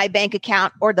and be my bank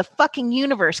account, or the fucking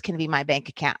universe can be my bank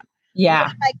account.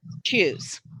 Yeah. I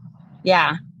choose.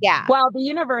 Yeah. Yeah. Well, the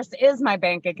universe is my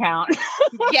bank account.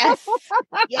 Yes.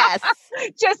 Yes.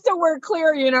 Just so we're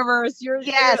clear, universe.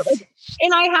 Yes.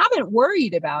 And I haven't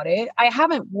worried about it. I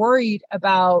haven't worried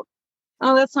about,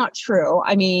 oh, that's not true.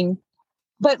 I mean,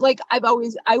 but like I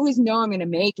always know I'm going to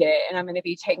make it and I'm going to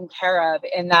be taken care of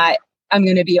and that I'm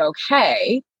going to be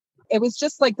okay. It was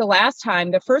just like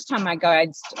the first time my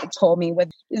guides told me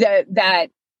that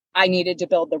I needed to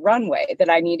build the runway, that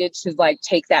I needed to like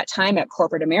take that time at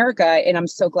corporate America. And I'm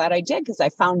so glad I did because I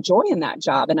found joy in that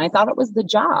job and I thought it was the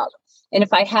job. And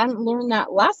if I hadn't learned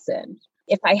that lesson,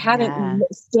 if I hadn't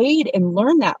stayed and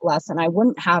learned that lesson, I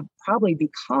wouldn't have probably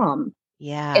become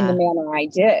in the manner I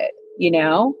did, you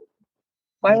know?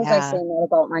 Why was I saying that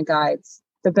about my guides?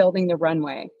 The building the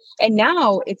runway. And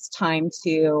now it's time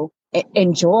to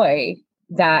enjoy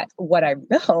that, what I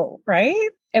built, right?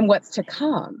 And what's to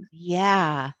come.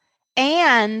 Yeah.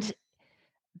 And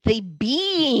the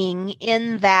being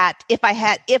in that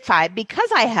because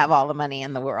I have all the money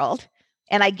in the world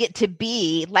and I get to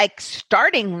be like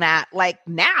starting that like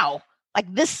now,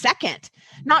 like this second,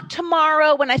 not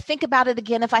tomorrow when I think about it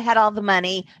again, if I had all the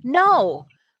money, no,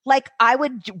 like I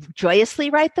would joyously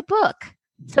write the book.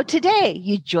 So today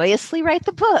you joyously write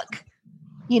the book.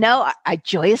 You know, I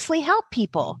joyously help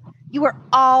people. You are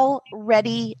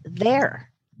already there.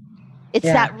 It's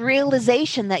that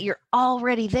realization that you're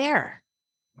already there.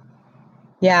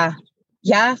 Yeah.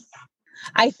 Yes.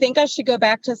 I think I should go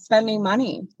back to spending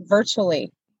money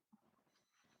virtually.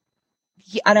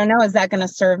 I don't know. Is that going to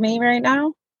serve me right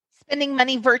now? Spending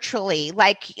money virtually,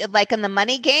 like in the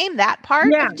money game, that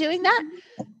part of doing that?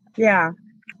 Yeah.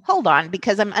 Hold on,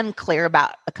 because I'm unclear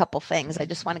about a couple things. I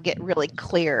just want to get really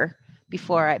clear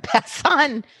before I pass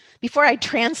on, before I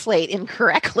translate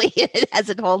incorrectly. It has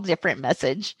a whole different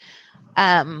message.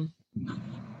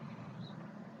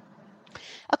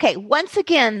 Okay, once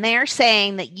again, they're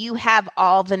saying that you have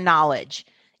all the knowledge.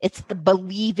 It's the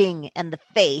believing and the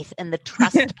faith and the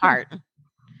trust part.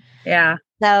 Yeah.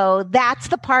 So that's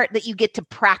the part that you get to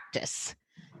practice,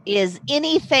 is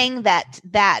anything that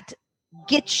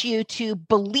gets you to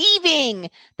believing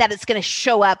that it's going to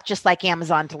show up just like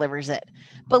Amazon delivers it,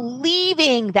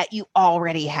 believing that you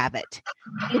already have it,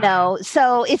 you know,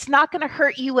 so it's not going to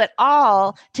hurt you at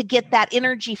all to get that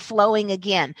energy flowing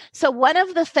again. So one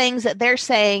of the things that they're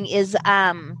saying is,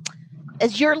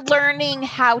 as you're learning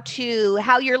how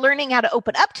you're learning how to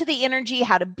open up to the energy,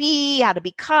 how to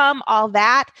become all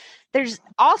that, there's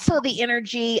also the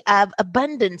energy of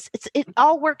abundance. It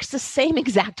all works the same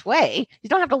exact way. You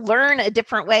don't have to learn a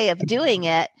different way of doing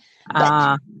it,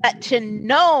 but to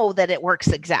know that it works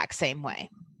the exact same way.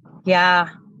 Yeah.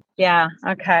 Yeah.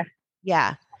 Okay.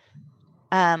 Yeah.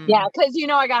 Because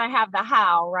I gotta have the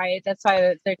how, right? That's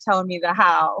why they're telling me the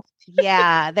how.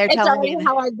 Yeah, they're telling me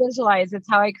how I visualize. It's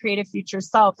how I create a future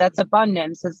self. That's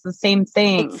abundance. It's the same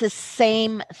thing. It's the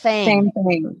same thing.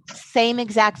 Same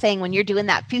exact thing. When you're doing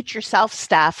that future self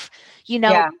stuff,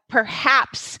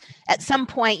 perhaps at some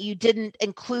point you didn't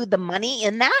include the money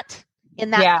in that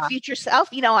future self.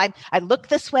 I look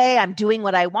this way. I'm doing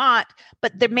what I want,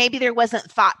 but there wasn't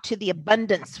thought to the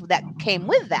abundance that came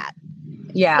with that.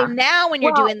 Yeah. So now when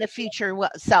you're doing the future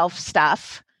self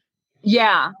stuff.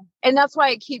 Yeah. And that's why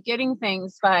I keep getting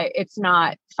things, but it's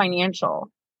not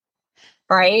financial,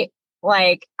 right?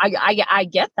 Like I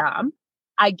get them.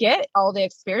 I get all the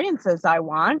experiences I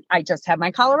want. I just had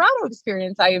my Colorado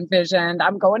experience. I envisioned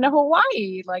I'm going to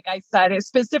Hawaii. Like I said, it's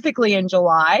specifically in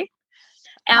July.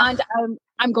 And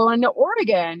I'm going to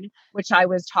Oregon, which I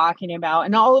was talking about.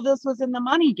 And all of this was in the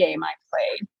money game I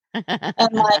played.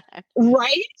 And like,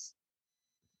 right?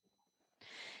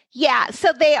 Yeah.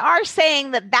 So they are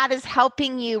saying that is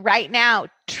helping you right now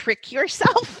trick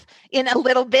yourself in a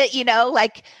little bit,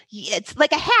 like it's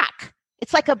like a hack.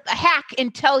 It's like a hack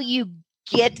until you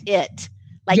get it.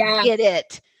 like Yeah. get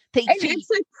it. And it's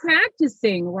like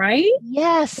practicing, right?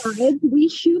 Yes. We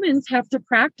humans have to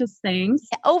practice things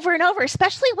over and over,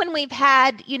 especially when we've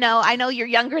had, I know you're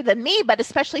younger than me, but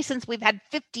especially since we've had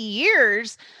 50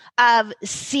 years of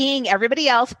seeing everybody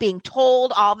else being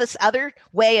told all this other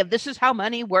way of this is how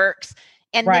money works.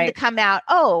 And then to come out,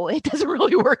 oh, it doesn't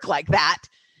really work like that.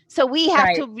 So we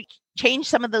have to change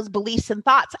some of those beliefs and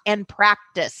thoughts and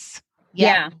practice.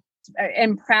 Yeah.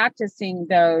 And practicing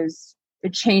those,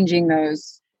 changing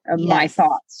those. My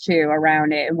thoughts too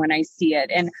around it and when I see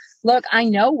it. And look, I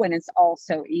know when it's all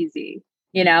so easy,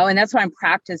 and that's why I'm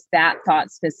practice that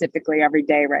thought specifically every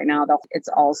day right now. It's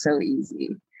all so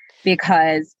easy,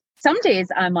 because some days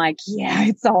I'm like, yeah,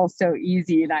 it's all so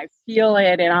easy and I feel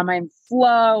it and I'm in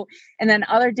flow. And then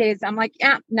other days I'm like,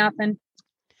 yeah, nothing.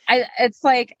 It's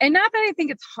like, and not that I think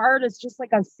it's hard. It's just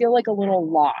like, I feel like a little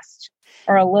lost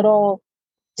or a little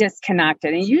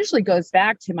disconnected. And it usually goes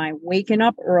back to my waking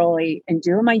up early and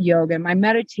doing my yoga and my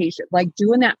meditation, like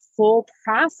doing that full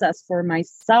process for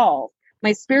myself,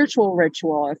 my spiritual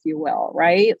ritual, if you will,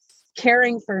 right?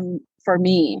 Caring for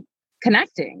me,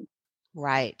 connecting.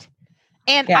 Right.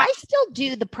 And I still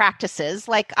do the practices.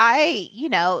 Like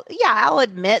I'll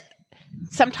admit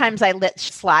sometimes I let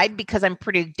slide because I'm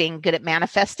pretty dang good at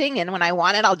manifesting. And when I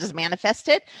want it, I'll just manifest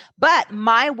it. But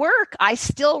my work, I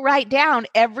still write down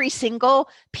every single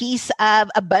piece of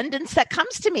abundance that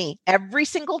comes to me every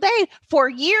single day. For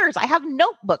years, I have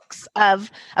notebooks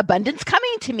of abundance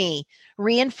coming to me,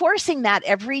 reinforcing that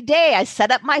every day. I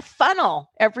set up my funnel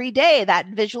every day, that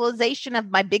visualization of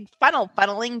my big funnel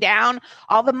funneling down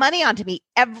all the money onto me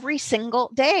every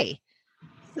single day.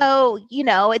 So,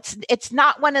 it's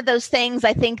not one of those things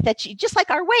I think that you, just like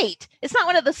our weight, it's not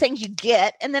one of those things you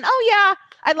get and then, oh yeah,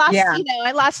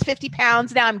 I lost 50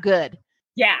 pounds. Now I'm good.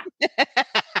 Yeah.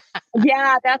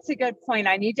 Yeah, that's a good point.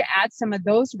 I need to add some of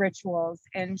those rituals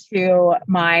into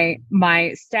my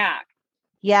stack.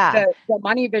 Yeah. The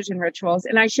money vision rituals.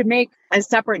 And I should make a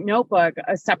separate notebook,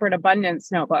 a separate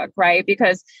abundance notebook, right?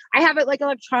 Because I have it like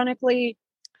electronically.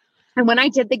 And when I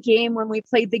did the game, when we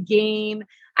played the game,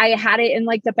 I had it in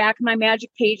like the back of my magic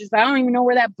pages. I don't even know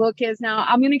where that book is now.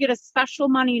 I'm going to get a special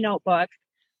money notebook,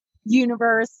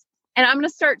 universe, and I'm going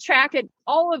to start tracking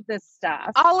all of this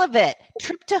stuff. All of it.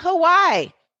 Trip to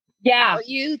Hawaii. Yeah.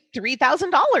 You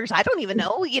 $3,000. I don't even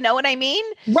know. You know what I mean?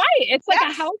 Right. It's like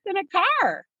a house and a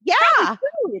car. Yeah.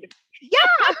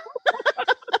 Yeah.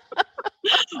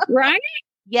 Right?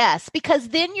 Yes, because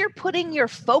then you're putting your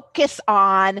focus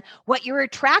on what you're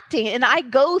attracting. And I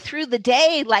go through the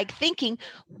day like thinking,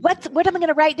 what am I going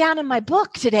to write down in my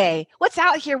book today? What's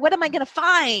out here? What am I going to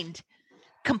find?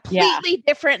 Completely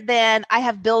different than I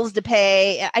have bills to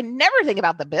pay. I never think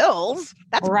about the bills.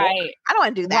 That's right. boring. I don't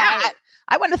want to do that. Right.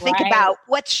 I want to think about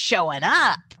what's showing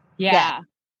up. Yeah.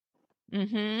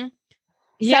 Mm-hmm.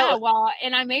 Yeah, well,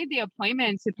 and I made the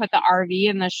appointment to put the RV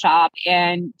in the shop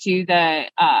and do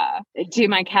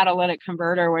my catalytic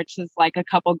converter, which is like a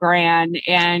couple grand.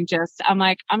 And just,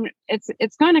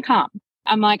 it's going to come.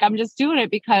 I'm just doing it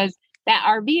because that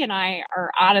RV and I are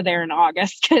out of there in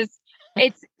August because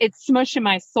it's smushing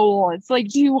my soul. It's like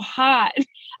too hot.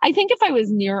 I think if I was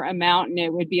near a mountain,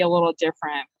 it would be a little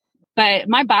different. But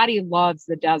my body loves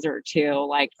the desert too.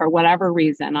 Like for whatever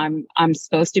reason, I'm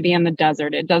supposed to be in the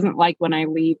desert. It doesn't like when I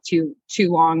leave too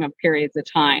long of periods of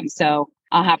time. So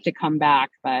I'll have to come back.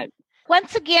 But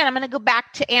once again, I'm going to go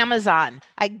back to Amazon.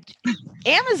 Okay.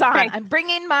 I'm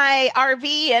bringing my RV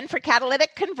in for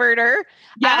catalytic converter.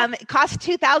 Yeah. It costs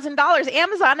 $2,000.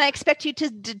 Amazon, I expect you to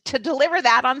deliver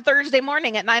that on Thursday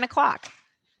morning at 9:00.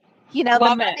 The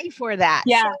money for that.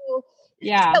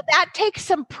 Yeah. So that takes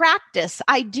some practice.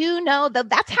 I do know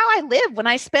that's how I live when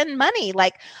I spend money.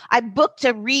 Like I booked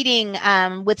a reading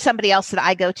with somebody else that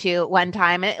I go to at one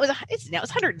time, and it was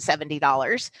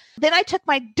 $170. Then I took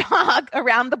my dog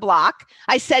around the block.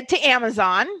 I said to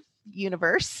Amazon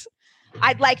universe,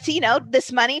 I'd like to,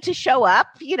 this money to show up,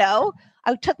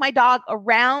 I took my dog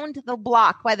around the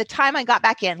block. By the time I got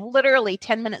back in, literally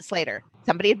 10 minutes later,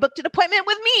 somebody had booked an appointment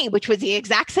with me, which was the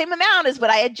exact same amount as what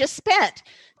I had just spent.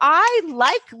 I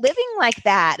like living like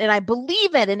that and I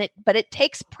believe it, but it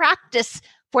takes practice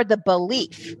for the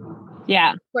belief.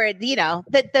 Yeah. Where, doing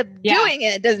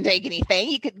it doesn't take anything.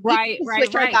 You could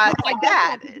switch our thoughts like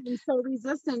that. I'm so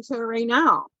resistant to it right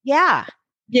now. Yeah.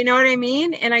 You know what I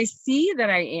mean? And I see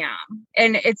that I am.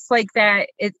 And it's like that.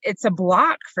 It's a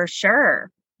block for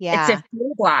sure. Yeah. It's a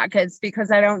fear block. It's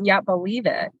because I don't yet believe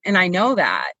it. And I know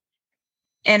that.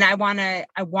 And I want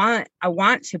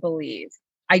to believe.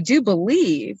 I do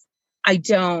believe. I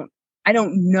don't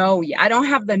know yet. I don't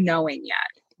have the knowing yet.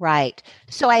 Right.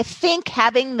 So I think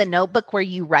having the notebook where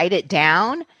you write it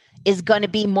down is going to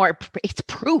be more, it's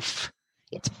proof.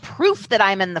 It's proof that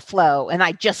I'm in the flow and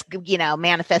I just,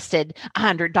 manifested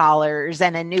 $100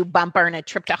 and a new bumper and a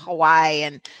trip to Hawaii.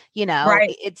 And,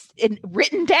 Right. it's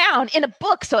written down in a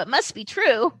book. So it must be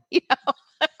true.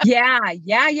 Yeah.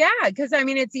 Because I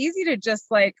mean, it's easy to just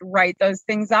like write those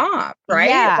things off, right?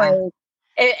 Yeah.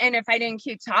 Like, and if I didn't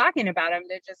keep talking about them,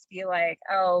 to just be like,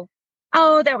 oh,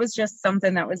 that was just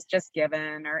something that was just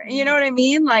given, or you know what I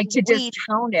mean? Like to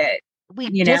discount it.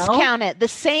 We discount it. The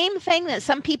same thing that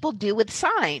some people do with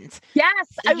signs. Yes.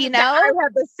 I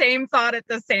had the same thought at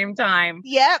the same time.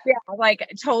 Yep. Yeah. Like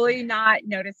totally not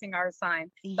noticing our sign.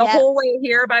 The whole way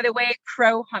here, by the way,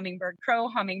 crow, hummingbird.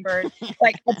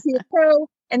 Like I see a crow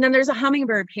and then there's a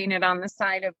hummingbird painted on the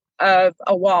side of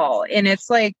a wall. And it's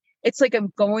like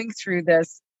I'm going through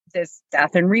this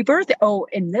death and rebirth. Oh,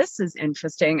 and this is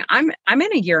interesting. I'm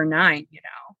in a year 9,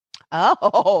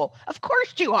 Oh, of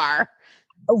course you are.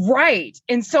 Right.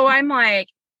 And so I'm like,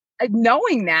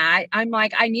 knowing that, I'm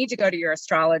like, I need to go to your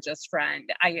astrologist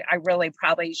friend. I really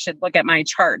probably should look at my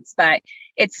charts, but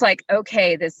it's like,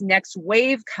 okay, this next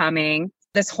wave coming,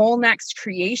 this whole next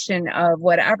creation of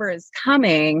whatever is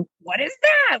coming. What is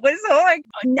that? What is it, like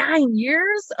 9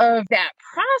 years of that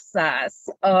process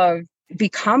of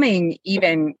becoming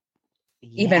even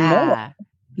more,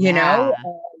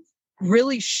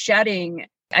 really shedding.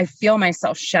 I feel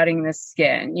myself shedding the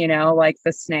skin, like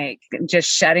the snake, just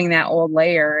shedding that old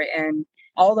layer and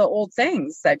all the old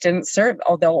things that didn't serve,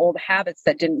 all the old habits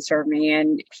that didn't serve me,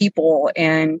 and people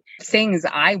and things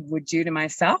I would do to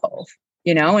myself,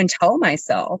 and tell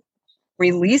myself,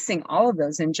 releasing all of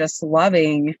those and just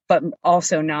loving, but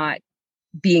also not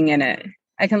being in it.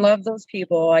 I can love those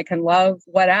people. I can love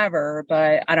whatever,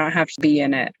 but I don't have to be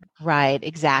in it. Right.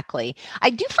 Exactly.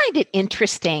 I do find it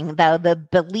interesting though, the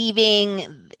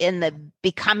believing in the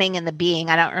becoming and the being.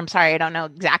 I'm sorry. I don't know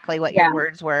exactly what your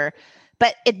words were,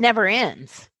 but it never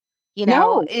ends.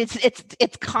 No.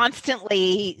 It's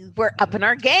constantly, we're up in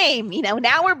our game.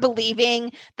 Now we're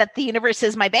believing that the universe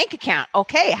is my bank account.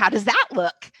 Okay. How does that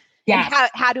look? Yeah. And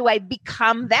how do I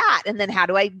become that? And then how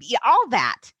do I be all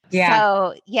that? Yeah.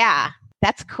 So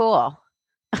that's cool.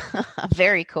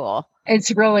 Very cool.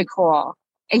 It's really cool.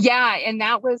 Yeah. And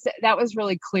that was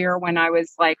really clear when I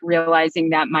was like realizing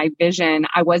that my vision,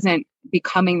 I wasn't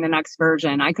becoming the next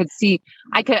version. I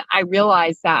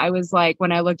realized that I was like,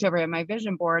 when I looked over at my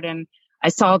vision board and I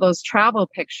saw those travel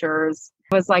pictures,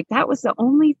 I was like, that was the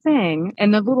only thing.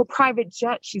 And the little private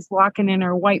jet she's walking in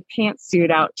her white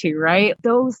pantsuit out to, right?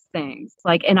 Those things.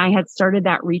 Like, and I had started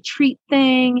that retreat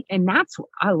thing. And that's,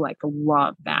 I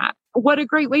love that. What a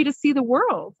great way to see the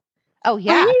world. Oh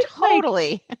yeah, right?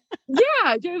 Totally.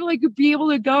 Like be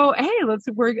able to go, hey,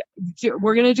 we're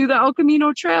going to do the El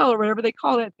Camino Trail or whatever they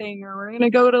call that thing. Or we're going to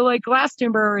go to like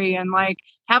Glastonbury and like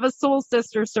have a soul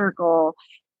sister circle,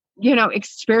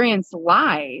 experience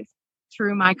life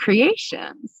through my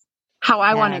creations, how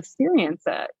I want to experience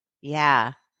it.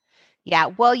 Yeah. Yeah.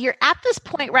 Well, you're at this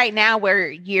point right now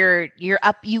where you're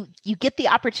up, you get the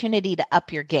opportunity to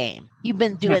up your game. You've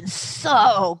been doing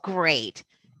so great.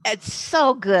 It's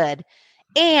so good.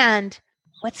 And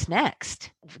what's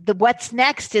next? The what's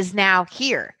next is now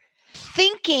here.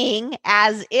 Thinking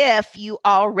as if you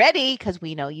already, because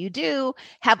we know you do,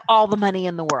 have all the money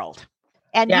in the world.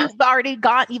 And you've already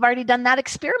done that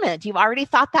experiment. You've already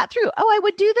thought that through. Oh, I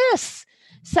would do this.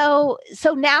 So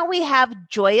now we have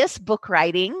joyous book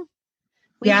writing.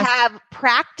 We have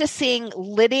practicing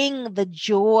letting the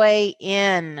joy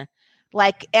in,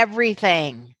 like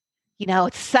everything.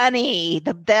 It's sunny,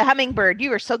 the hummingbird,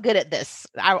 you are so good at this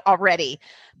already.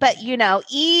 But,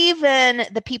 even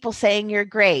the people saying you're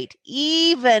great,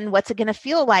 even what's it going to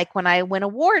feel like when I win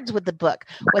awards with the book?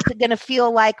 What's it going to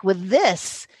feel like with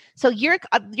this? So you're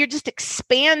just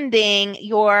expanding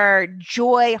your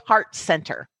joy heart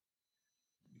center.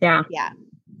 Yeah. Yeah.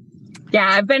 Yeah,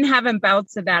 I've been having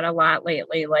bouts of that a lot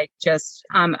lately, like just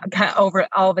over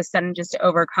all of a sudden just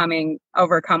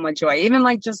overcome with joy, even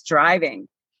like just driving,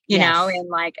 you know, and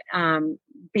like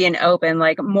being open,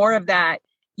 like more of that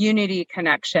unity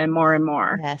connection more and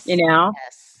more, you know?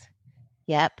 Yes.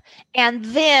 Yep. And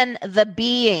then the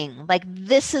being, like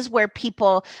this is where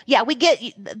people, we get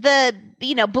the,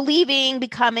 believing,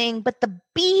 becoming, but the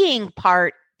being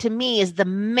part to me is the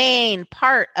main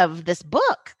part of this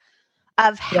book.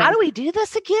 Of how do we do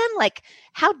this again? Like,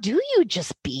 how do you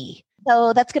just be?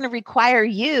 So that's going to require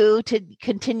you to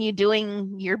continue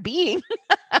doing your being.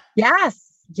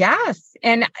 Yes.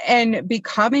 And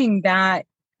becoming that,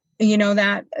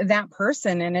 that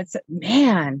person. And it's,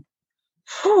 man,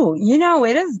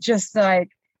 it is just like,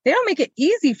 they don't make it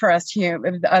easy for us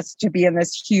to be in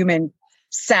this human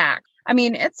sack. I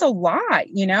mean, it's a lot,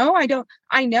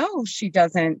 I know she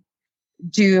doesn't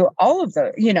do all of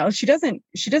the, she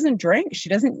doesn't drink. She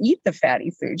doesn't eat the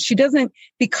fatty food. She doesn't,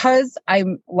 because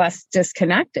I'm less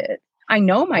disconnected. I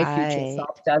know my future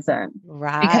self doesn't.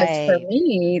 Right. Because for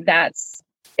me,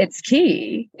 it's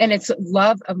key. And it's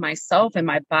love of myself and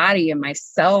my body and my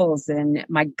cells and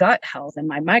my gut health and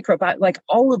my microbiome, like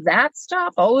all of that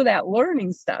stuff, all of that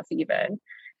learning stuff even,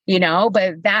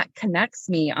 but that connects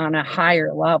me on a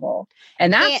higher level.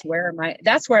 And that's where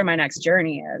my next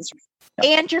journey is.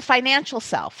 And your financial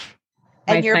self.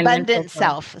 And your abundant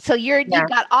self. So you've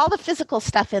got all the physical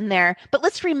stuff in there. But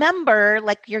let's remember,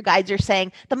 like your guides are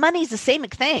saying, the money's the same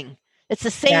thing. It's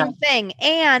the same thing.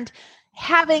 And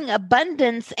having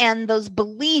abundance and those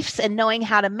beliefs and knowing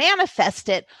how to manifest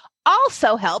it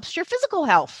also helps your physical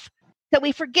health. So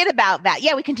we forget about that.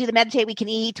 Yeah, we can do the meditate, we can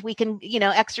eat, we can,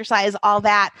 exercise, all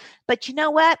that. But you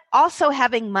know what? Also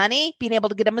having money, being able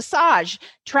to get a massage,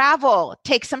 travel,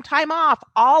 take some time off,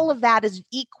 all of that is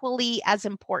equally as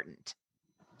important.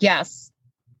 Yes.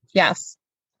 Yeah.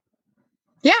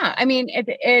 I mean,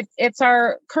 it's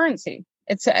our currency.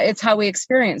 It's how we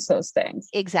experience those things.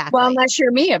 Exactly. Well, unless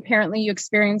you're me, apparently you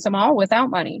experience them all without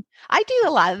money. I do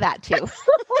a lot of that too.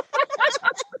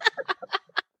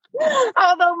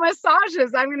 Although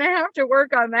massages, I'm going to have to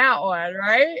work on that one,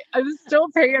 right? I'm still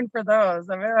paying for those.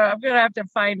 I'm going to have to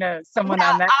find someone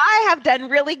on that. I have done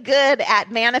really good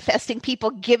at manifesting people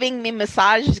giving me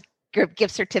massage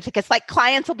gift certificates. Like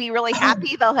clients will be really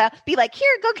happy. They'll be like,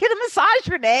 here, go get a massage,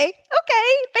 Renee.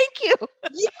 Okay, thank you.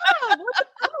 Yeah, what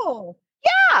cool.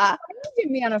 Yeah. I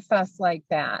can manifest like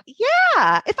that.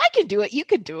 Yeah. If I can do it, you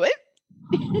can do it.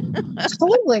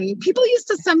 Totally. People used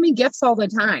to send me gifts all the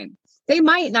time. They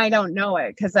might, and I don't know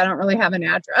it because I don't really have an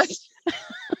address.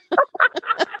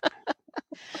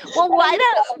 Well, why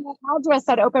not? An address,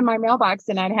 I'd open my mailbox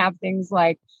and I'd have things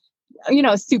like,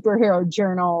 superhero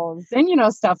journals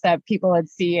and, stuff that people would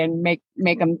see and make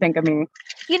them think of me.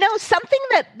 Something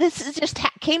that this is just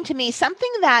came to me,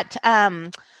 something that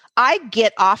I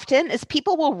get often is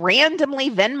people will randomly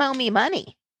Venmo me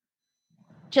money.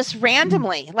 Just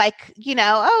randomly, like,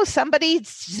 somebody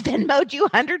Venmo'd you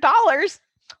 $100.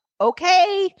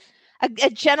 Okay.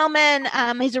 A gentleman,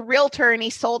 he's a realtor and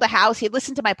he sold a house. He had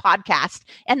listened to my podcast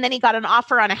and then he got an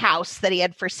offer on a house that he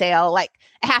had for sale like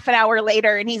a half an hour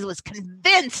later. And he was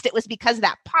convinced it was because of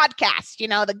that podcast,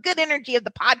 the good energy of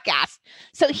the podcast.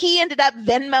 So he ended up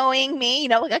Venmoing me,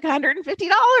 like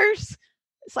 $150.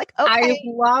 It's like, okay. I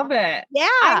love it. Yeah.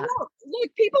 I know.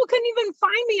 Look, people couldn't even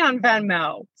find me on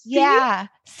Venmo. See? Yeah.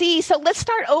 See, so let's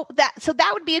start that. So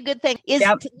that would be a good thing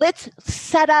let's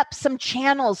set up some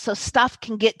channels so stuff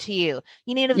can get to you.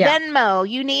 You need a Venmo.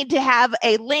 You need to have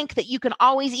a link that you can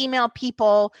always email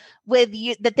people with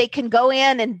you that they can go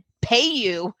in and pay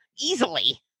you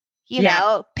easily.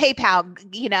 PayPal,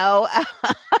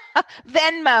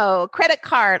 Venmo, credit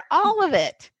card, all of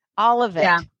it. All of it.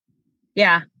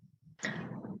 Yeah.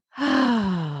 They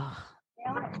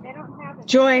don't have it.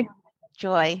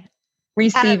 Joy.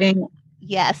 Receiving.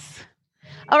 Yes.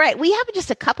 All right. We have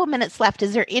just a couple minutes left.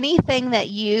 Is there anything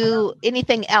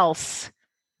else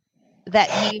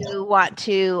that you want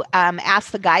to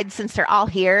ask the guides, since they're all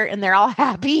here and they're all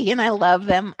happy and I love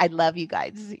them? I love you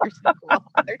guys. You're so cool.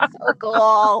 They're so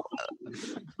cool.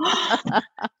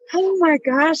 Oh my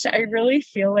gosh. I really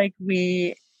feel like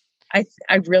we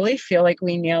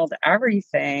nailed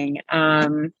everything.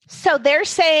 So they're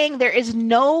saying there is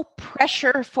no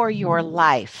pressure for your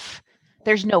life.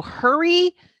 There's no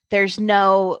hurry. There's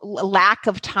no lack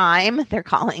of time. They're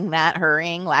calling that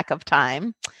hurrying, lack of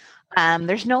time.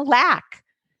 There's no lack.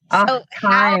 So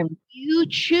how you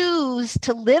choose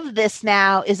to live this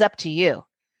now is up to you.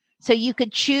 So you can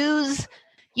choose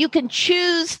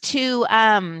to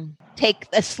take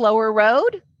a slower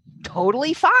road.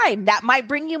 Totally fine. That might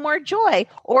bring you more joy.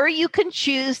 Or you can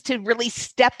choose to really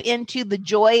step into the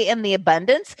joy and the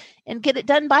abundance and get it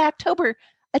done by October.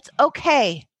 It's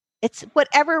okay. It's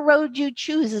whatever road you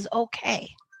choose is okay.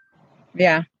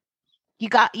 Yeah.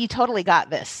 You totally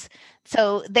got this.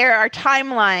 So there are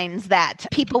timelines that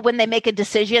people, when they make a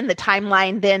decision, the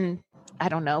timeline then,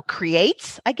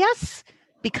 creates,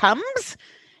 becomes.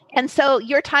 And so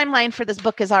your timeline for this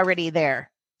book is already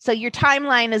there. So your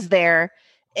timeline is there.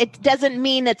 It doesn't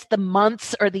mean it's the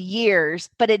months or the years,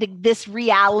 but this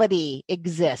reality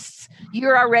exists.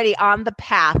 You're already on the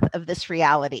path of this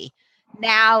reality.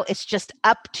 Now it's just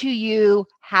up to you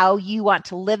how you want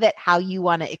to live it, how you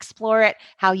want to explore it,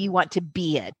 how you want to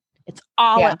be it. It's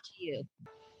all up to you.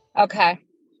 Okay.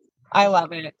 I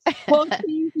love it. Well,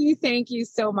 thank you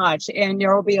so much. And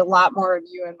there will be a lot more of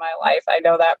you in my life. I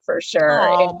know that for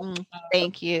sure.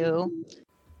 Thank you.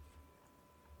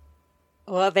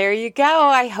 Well, there you go.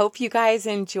 I hope you guys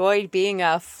enjoyed being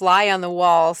a fly on the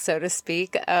wall, so to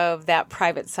speak, of that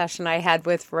private session I had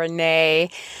with Renee.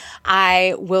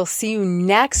 I will see you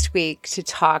next week to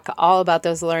talk all about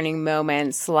those learning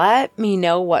moments. Let me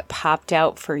know what popped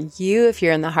out for you. If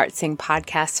you're in the Heart Sing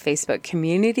Podcast Facebook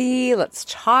community, let's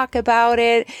talk about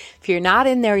it. If you're not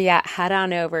in there yet, head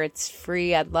on over. It's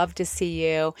free. I'd love to see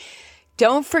you.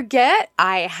 Don't forget,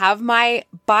 I have my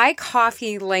Buy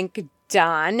Coffee link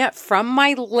done from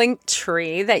my link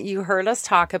tree that you heard us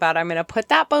talk about. I'm going to put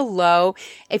that below.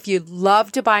 If you'd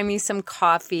love to buy me some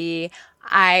coffee,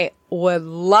 I would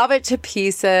love it to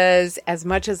pieces as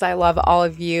much as I love all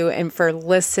of you and for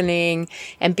listening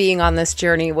and being on this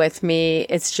journey with me.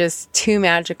 It's just too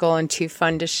magical and too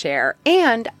fun to share.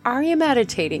 And are you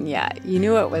meditating yet? You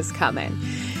knew it was coming.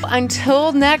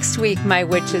 Until next week, my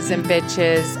witches and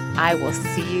bitches, I will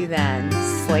see you then.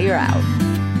 Slayer out.